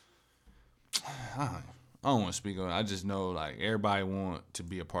 I don't want to speak on it. I just know like everybody want to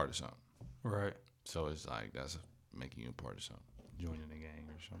be a part of something, right? So it's like that's making you a part of something, joining the gang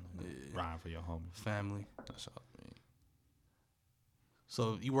or something, riding for your homie, family. That's all.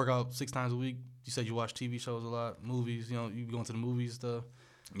 So you work out 6 times a week. You said you watch TV shows a lot, movies. You know, you going to the movies and stuff.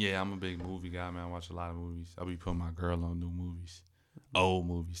 Yeah, I'm a big movie guy, man. I watch a lot of movies. I'll be putting my girl on new movies, old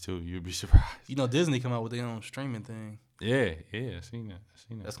movies too. You'd be surprised. You know, Disney come out with their own streaming thing. Yeah, I seen that.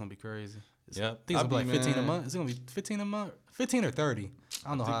 That's gonna be crazy. Yeah, I think it's gonna be like 15 a month. Is it gonna be 15 a month? 15 or 30? I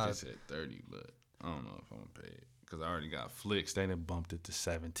don't know how. They said 30, but I don't know if I'm gonna pay it because I already got Flix. They done bumped it to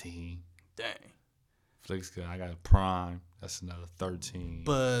 17. Dang. Flix, I got Prime. That's another 13.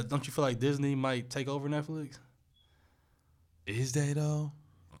 But don't you feel like Disney might take over Netflix? Is they though?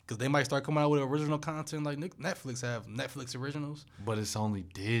 Because they might start coming out with original content like Netflix have Netflix originals. But it's only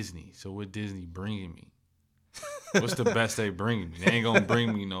Disney. So what Disney bringing me? What's the best they bringing me? They ain't gonna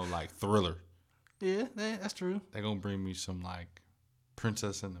bring me no like Thriller. Yeah, that's true. They gonna bring me some like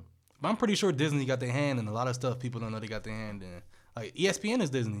Princess and the. But I'm pretty sure Disney got their hand in a lot of stuff people don't know they got their hand in. Like ESPN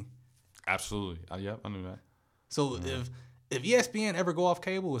is Disney. Absolutely. Yep, I knew that. So if ESPN ever go off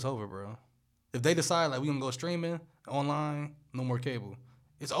cable, it's over, bro. If they decide like we gonna go streaming online, no more cable,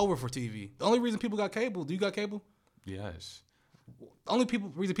 it's over for TV. The only reason people got cable, do you got cable? Yes. The only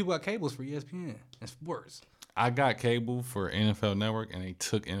reason people got cable is for ESPN and sports. I got cable for NFL Network, and they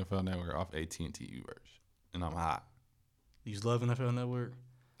took NFL Network off AT&T Uverse, and I'm hot. You just love NFL Network?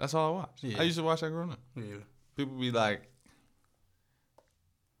 That's all I watch. Yeah. I used to watch that growing up. Yeah. People be like,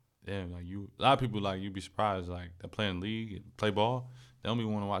 damn, like you. A lot of people like you be surprised like they play in league and play ball. They don't be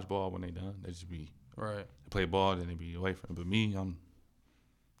want to watch ball when they done. They just be right. They play ball, then they be away from it. But me,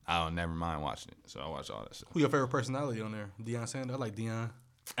 I don't never mind watching it, so I watch all that stuff. Who your favorite personality on there? Deion Sanders. I like Deion.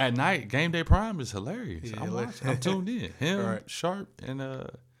 At night, Game Day Prime is hilarious. Yeah, I'm tuned in. Him, right. Sharp, and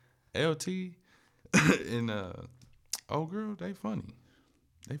LT, and old girl. They funny.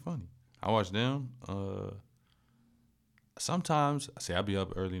 I watch them. Sometimes, I'll be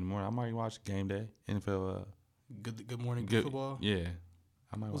up early in the morning. I might watch Game Day, NFL. Good morning, good football. Yeah,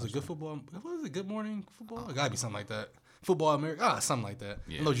 I might. Was watch it good football? What was it? Good morning football? It gotta be something like that. Football America. Something like that.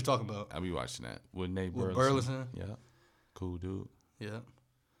 Yeah. I know what you're talking about. I'll be watching that with Nate With Burleson. Burleson. Yeah, cool dude. Yeah.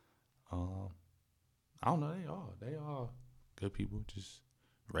 I don't know. They all good people. Just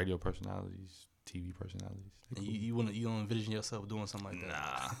radio personalities, TV personalities. And you don't envision yourself doing something like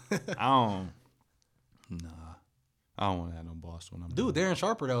that? Nah, I don't. Nah, I don't want to have no boss when I'm Dude, doing Darren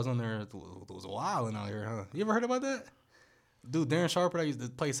Sharper that was on there was wilding out here, huh? You ever heard about that? Dude, Darren Sharper that used to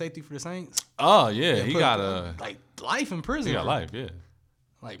play safety for the Saints. Oh yeah, he put got like life in prison. he got for- life. Yeah.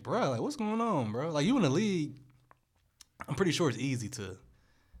 Like, bro, like what's going on, bro? Like you in the league, I'm pretty sure it's easy to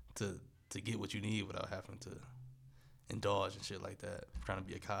get what you need without having to indulge and shit like that. Trying to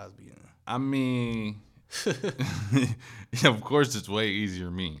be a Cosby. And... I mean, yeah, of course it's way easier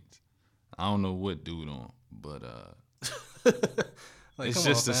means. I don't know what dude on, but like, it's come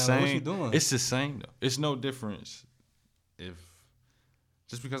just on, the fam. same. Like, what you doing? It's the same though. It's no difference if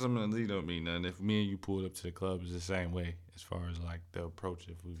just because I'm in the league don't mean nothing. If me and you pulled up to the club, it's the same way as far as like the approach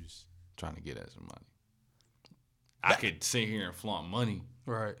if we was trying to get at some money. I could sit here and flaunt money,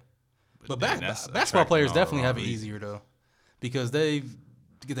 right. But then that's basketball attracting players all the definitely have it wrong reasons. easier though, because they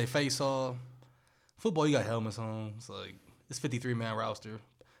get their face off. Football, you got helmets on. It's like it's 53-man roster.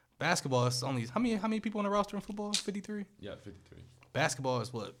 Basketball, it's only how many people on the roster in football? 53. Yeah, 53. Basketball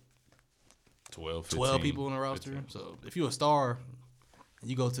is what 12, 15, 12 people on the roster. 15. So if you're a star,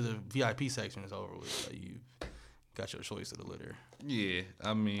 you go to the VIP section. It's over with. Like, you got your choice of the litter. Yeah,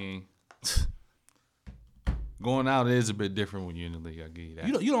 I mean, going out is a bit different when you're in the league. I give you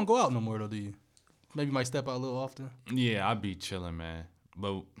that. You don't go out no more though, do you? Maybe you might step out a little often. Yeah, I be chilling, man.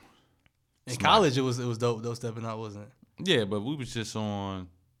 But In college, it was dope. Though stepping out wasn't. yeah, but we was just on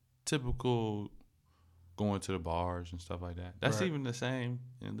typical going to the bars and stuff like that. That's Right. even the same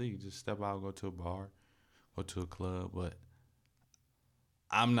in the league. Just step out, go to a bar, go to a club. But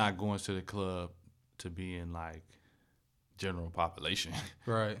I'm not going to the club to be in like general population.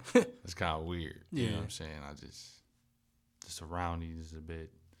 Right. It's kind of weird. You know Yeah. what I'm saying? The surroundings is a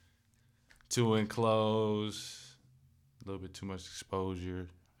bit too enclosed, a little bit too much exposure.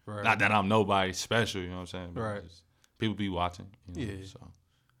 Right. Not that I'm nobody special, you know what I'm saying? But Right. just people be watching. You know? Yeah. So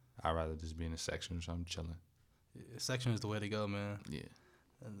I'd rather just be in a section or something chilling. Section is the way to go, man. Yeah.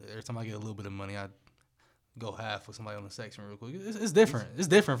 And every time I get a little bit of money, I go half with somebody on the section real quick. It's different. It's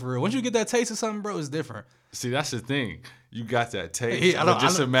different for real. Once you get that taste of something, bro, it's different. See, that's the thing. You got that taste. Yeah, But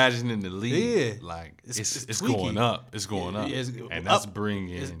just imagine in the league, Yeah. like It's it's tweaky. going up. It's going up, Yeah, it's and up. that's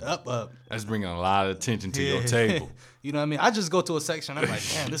bringing It's up. that's bringing a lot of attention to your table. You know what I mean? I just go to a section. I'm like,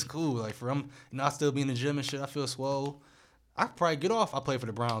 damn, this is cool. Like I still be in the gym and shit. I feel swole. I could probably get off. I play for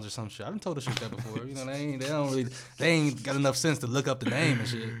the Browns or some shit. I done told the shit that before. You know, they ain't got enough sense to look up the name and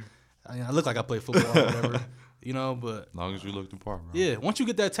shit. I look like I play football or whatever. You know, but As long as you look the part, bro. yeah, once you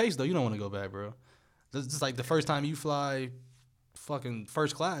get that taste though, you don't want to go back, bro. It's just like the first time you fly fucking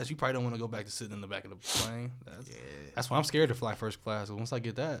first class, you probably don't want to go back to sitting in the back of the plane. That's why I'm scared to fly first class. So once I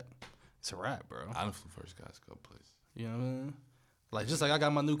get that, it's a wrap, bro. I done flew first class a couple places. You know what I mean? Like just like I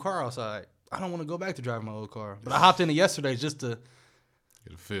got my new car outside. I don't want to go back to driving my old car. But I hopped in it yesterday just to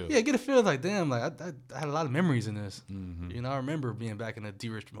Get a feel. get a feel like damn, like I had a lot of memories in this. Mm-hmm. You know, I remember being back in a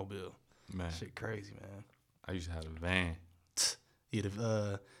D-Rich Mobile. Man, Shit crazy, man. I used to have a van.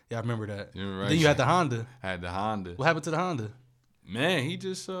 Yeah, I remember that. You remember Then you had the Honda. I had the Honda. What happened to the Honda? Man, he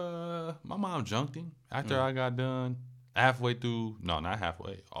just my mom junked him after I got done halfway through. No, not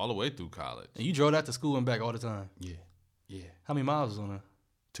halfway. All the way through college. And you drove that to school and back all the time. Yeah. How many miles was on it?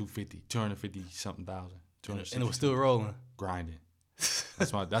 250 something thousand. And it was still rolling. grinding.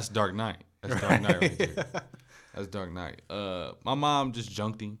 That's Dark Knight. That's Dark Knight right there. That's Dark Knight. My mom just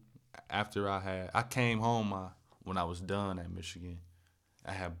junked him after I came home when I was done at Michigan.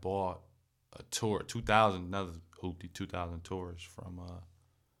 I had bought a tour, 2000, another hoopty 2000 tours from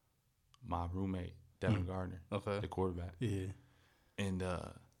my roommate Devin Gardner, Okay. the quarterback. Yeah. And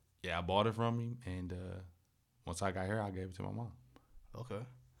I bought it from him. And once I got here, I gave it to my mom. Okay.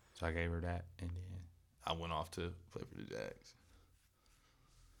 So I gave her that, and then I went off to play for the Jags.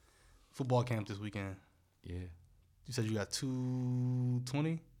 Football camp this weekend. Yeah. You said you got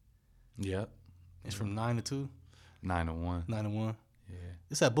 220? Yep. It's from 9 to 2? 9-1. 9 to 1? Yeah.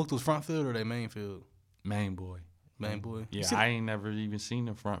 It's at Bookto's front field or their main field? Main boy. Main boy. Yeah, You see- I ain't never even seen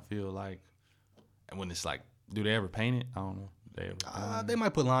the front field like. And when it's like, do they ever paint it? I don't know. They ever They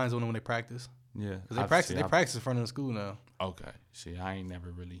might put lines on it when they practice. yeah. Because they practice in front of the school now. Okay. See, I ain't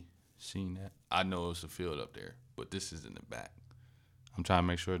never really seen that. I know it's a field up there, but this is in the back. I'm trying to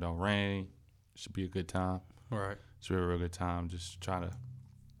make sure it don't rain. Should be a good time. Right. It's a real good time. Just trying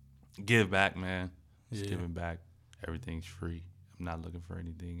to give back, man. Just Yeah. giving back. Everything's free. I'm not looking for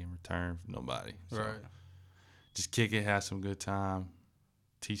anything in return from nobody. So Right. just kick it, have some good time,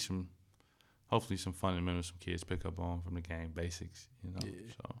 teach them, hopefully some fundamentals some kids pick up on from the game, basics, you know.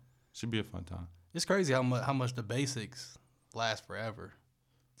 Yeah. So should be a fun time. It's crazy how much the basics last forever.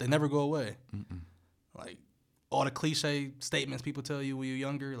 They never go away. Mm-mm. Like all the cliche statements people tell you when you're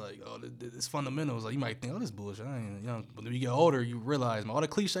younger, like, oh, it's fundamentals. Like, you might think, oh, this bullshit. I ain't young. But when you get older, you realize, man, all the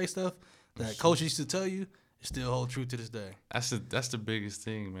cliche stuff that coaches used to tell you, it still hold true to this day. That's the biggest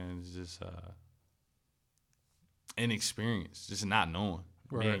thing, man. It's just inexperience, just not knowing.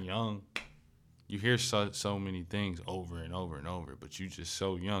 Right. Being young, you hear so many things over and over and over, but you just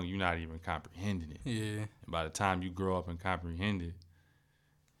so young, you're not even comprehending it. Yeah. And by the time you grow up and comprehend it,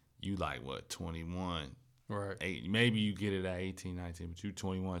 you like, what, 21, Right. 8, maybe you get it at 18, 19, but you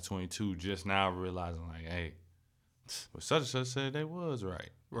 21, 22, just now realizing, like, hey, well, such and such said they was right.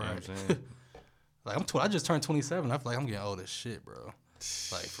 You know what I'm saying? Like, I just turned 27. I feel like I'm getting old as shit, bro.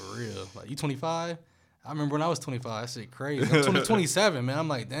 Like, for real. Like, you 25? I remember when I was 25. That shit crazy. I'm 27, man. I'm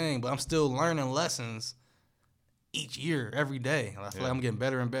like, dang, but I'm still learning lessons each year, every day. I feel like I'm getting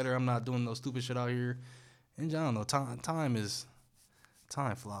better and better. I'm not doing no stupid shit out here. And I don't know, time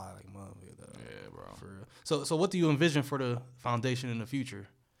fly like motherfucker, though. Yeah, bro. For real. So what do you envision for the foundation in the future?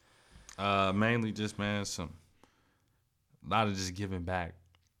 Mainly just, man, a lot of just giving back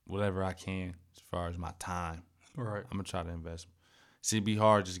whatever I can as far as my time. Right. I'm going to try to invest. See, it'd be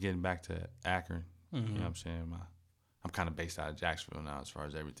hard just getting back to Akron. You know what I'm saying? I'm kind of based out of Jacksonville now as far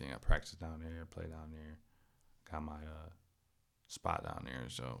as everything. I practice down there, play down there, got my spot down there.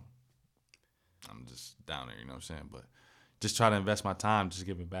 So I'm just down there, you know what I'm saying? But just try to invest my time, just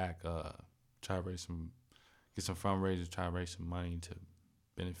give it back. Try to get some fundraisers, try to raise some money to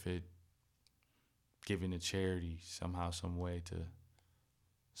benefit, giving to charity somehow, some way to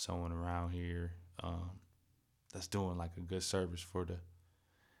someone around here that's doing like a good service for the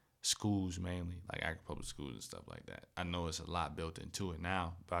schools mainly, like Akron Public Schools and stuff like that. I know it's a lot built into it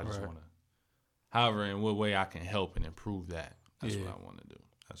now, but I just want to, however, in what way I can help and improve that. That's what I want to do.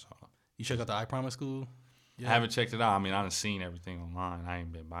 That's all. You check out the I Promise School? Yeah. I haven't checked it out. I mean, I done seen everything online. I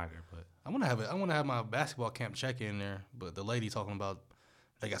ain't been by there, but I want to have my basketball camp check in there. But the lady talking about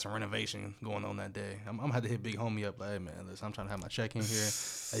they got some renovation going on that day. I'm gonna have to hit Big Homie up. Like, hey man, listen, I'm trying to have my check in here.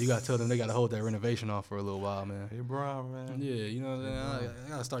 Hey, you gotta tell them they gotta hold that renovation off for a little while, man. Hey, bro, man. Yeah, you know what I'm saying. I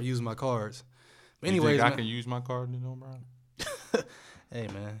gotta start using my cards. But anyways, anyways, I man, can use my card to know Brian. hey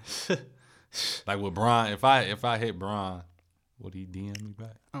man, like with Brian, if I hit Brian, would he DM me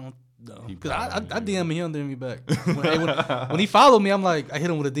back? I don't know. Because I DM him, he don't DM me back. When he followed me, I'm like, I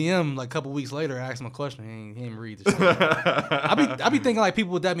hit him with a DM like a couple weeks later. I asked him a question. He ain't read the shit. I be thinking like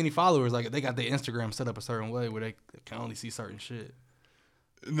people with that many followers, like they got their Instagram set up a certain way where they can only see certain shit.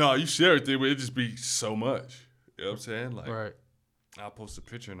 No, you share everything, but it just be so much. You know what I'm saying? Like, right. I'll post a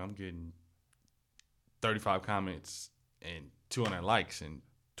picture and I'm getting 35 comments and 200 likes in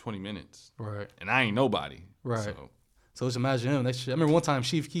 20 minutes. Right. And I ain't nobody. Right. So just imagine him. I remember one time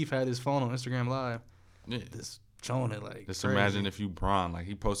Chief Keef had his phone on Instagram Live. Yeah. Just showing it like just crazy. Imagine if you Bron, like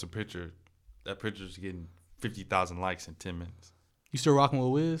he posts a picture, that picture's getting 50,000 likes in 10 minutes. You still rocking with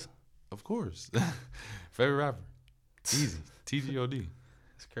Wiz? Of course. Favorite rapper. Easy. TGOD.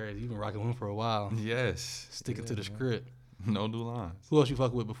 It's crazy. You've been rocking with him for a while. Yes. Sticking to the script. No new lines. Who else you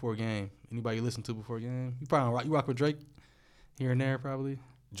fuck with before game? Anybody you listen to before game? You probably rock with Drake here and there probably?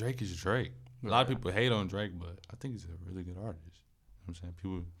 Drake is Drake. A lot of people hate on Drake, but I think he's a really good artist. You know what I'm saying?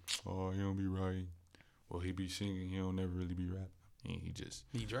 People, oh, he don't be right. Well, he be singing. He don't never really be rapping.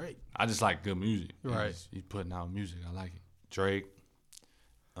 He Drake. I just like good music. Right. He's putting out music. I like it. Drake.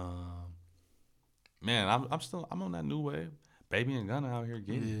 Man, I'm on that new wave. Baby and Gunna out here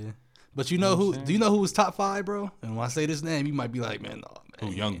getting it. Yeah. But you know who? Do you know who was top 5, bro? And when I say this name, you might be like, man, no, man.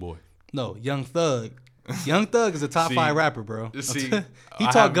 Who? Young Boy. No, Young Thug. Young Thug is a top 5 rapper, bro. See, he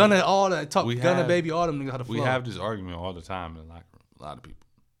taught Gunna all that. Taught Gunna, Baby, all them niggas how to flow. We have this argument all the time in the locker room. A lot of people,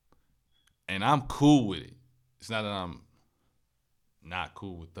 and I'm cool with it. It's not that I'm not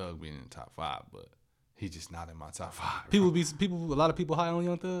cool with Thug being in the top 5, but he's just not in my top 5. A lot of people high on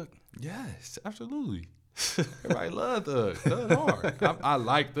Young Thug. Yes, absolutely. Everybody love Thug. Thug hard. I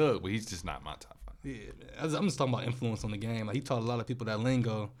like Thug, but he's just not my top 5. Yeah, man. I'm just talking about influence on the game. Like he taught a lot of people that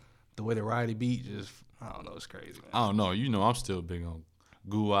lingo, the way they ride the beat. Just I don't know, it's crazy, man. I don't know. You know, I'm still big on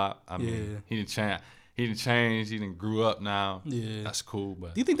Guwap. I mean, he didn't change. He didn't grew up now. Yeah, that's cool.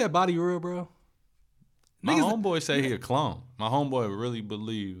 But do you think that body real, bro? My homeboy say he a clone. My homeboy really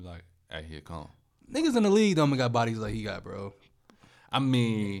believe like, hey, he a clone. Niggas in the league don't got bodies like he got, bro. I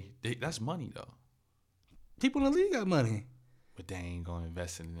mean, that's money though. People in the league got money, but they ain't gonna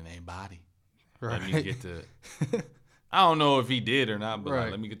invest in their body. Right. Let me get the. I don't know if he did or not, but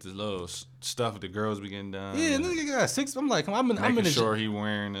like, let me get this little stuff the girls be getting done. Yeah, nigga got 6. I'm like, I'm in sure he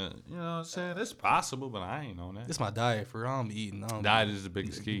wearing a. You know what I'm saying? It's possible, but I ain't on that. It's my diet for I don't be eating. Diet is the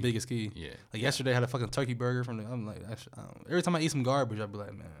biggest key. Biggest key. Yeah. Like yesterday, I had a fucking turkey burger from the. I'm like, every time I eat some garbage, I be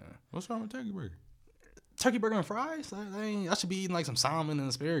like, man, what's wrong with turkey burger? turkey burger and fries? I should be eating like some salmon and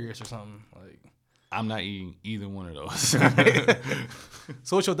asparagus or something. Like, I'm not eating either one of those.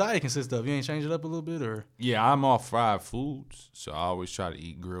 so what's your diet consist of? You ain't changed it up a little bit, or? Yeah, I'm off fried foods, so I always try to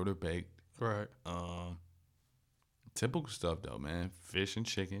eat grilled or baked. Right. Typical stuff though, man. Fish and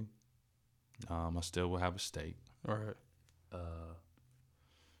chicken. I still will have a steak. Right.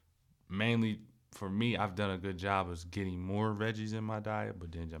 Mainly for me, I've done a good job of getting more veggies in my diet,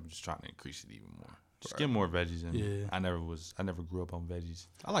 but then I'm just trying to increase it even more. Just get more veggies in. Yeah. I never grew up on veggies.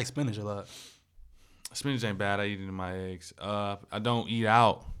 I like spinach a lot. Spinach ain't bad. I eat it in my eggs. I don't eat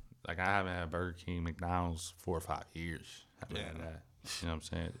out. Like, I haven't had Burger King, McDonald's 4 or 5 years. I haven't had that. You know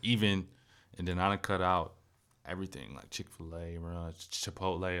what I'm saying? And then I done cut out everything, like Chick-fil-A,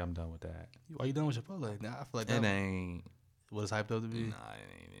 Chipotle. I'm done with that. Why you done with Chipotle? Nah, I feel like It that ain't. what it's hyped up to be. Nah,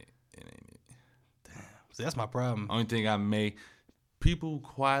 it ain't it. It ain't it. See, that's my problem. Only thing I may, people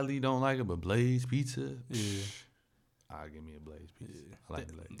quietly don't like it, but Blaze Pizza. Yeah. Give me a Blaze Pizza. I like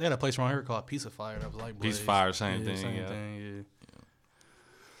Blaze. They had a place around here called Pizza Fire that was like Blaze. Pizza Fire, same thing. Same Yeah. thing, yeah.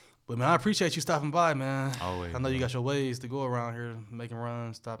 But man, I appreciate you stopping by, man. Always. I know you bro. got your ways to go around here, making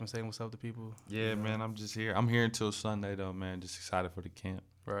runs, stopping, saying what's up to people. Yeah, man. I'm just here. I'm here until Sunday though, man. Just excited for the camp.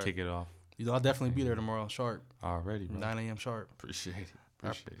 Right. Kick it off. You know, I'll definitely be there tomorrow, sharp, Already, bro. 9 a.m. sharp. Appreciate it.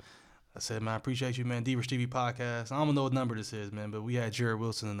 Appreciate it. I said, man, I appreciate you, man. D-Rich TV podcast. I don't know what number this is, man, but we had Jared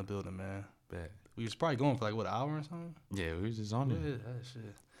Wilson in the building, man. Bet. We was probably going for like, what, an hour or something? Yeah, we was just on Yeah, there that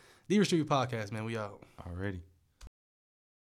shit. D-Rich TV podcast, man. We out. already.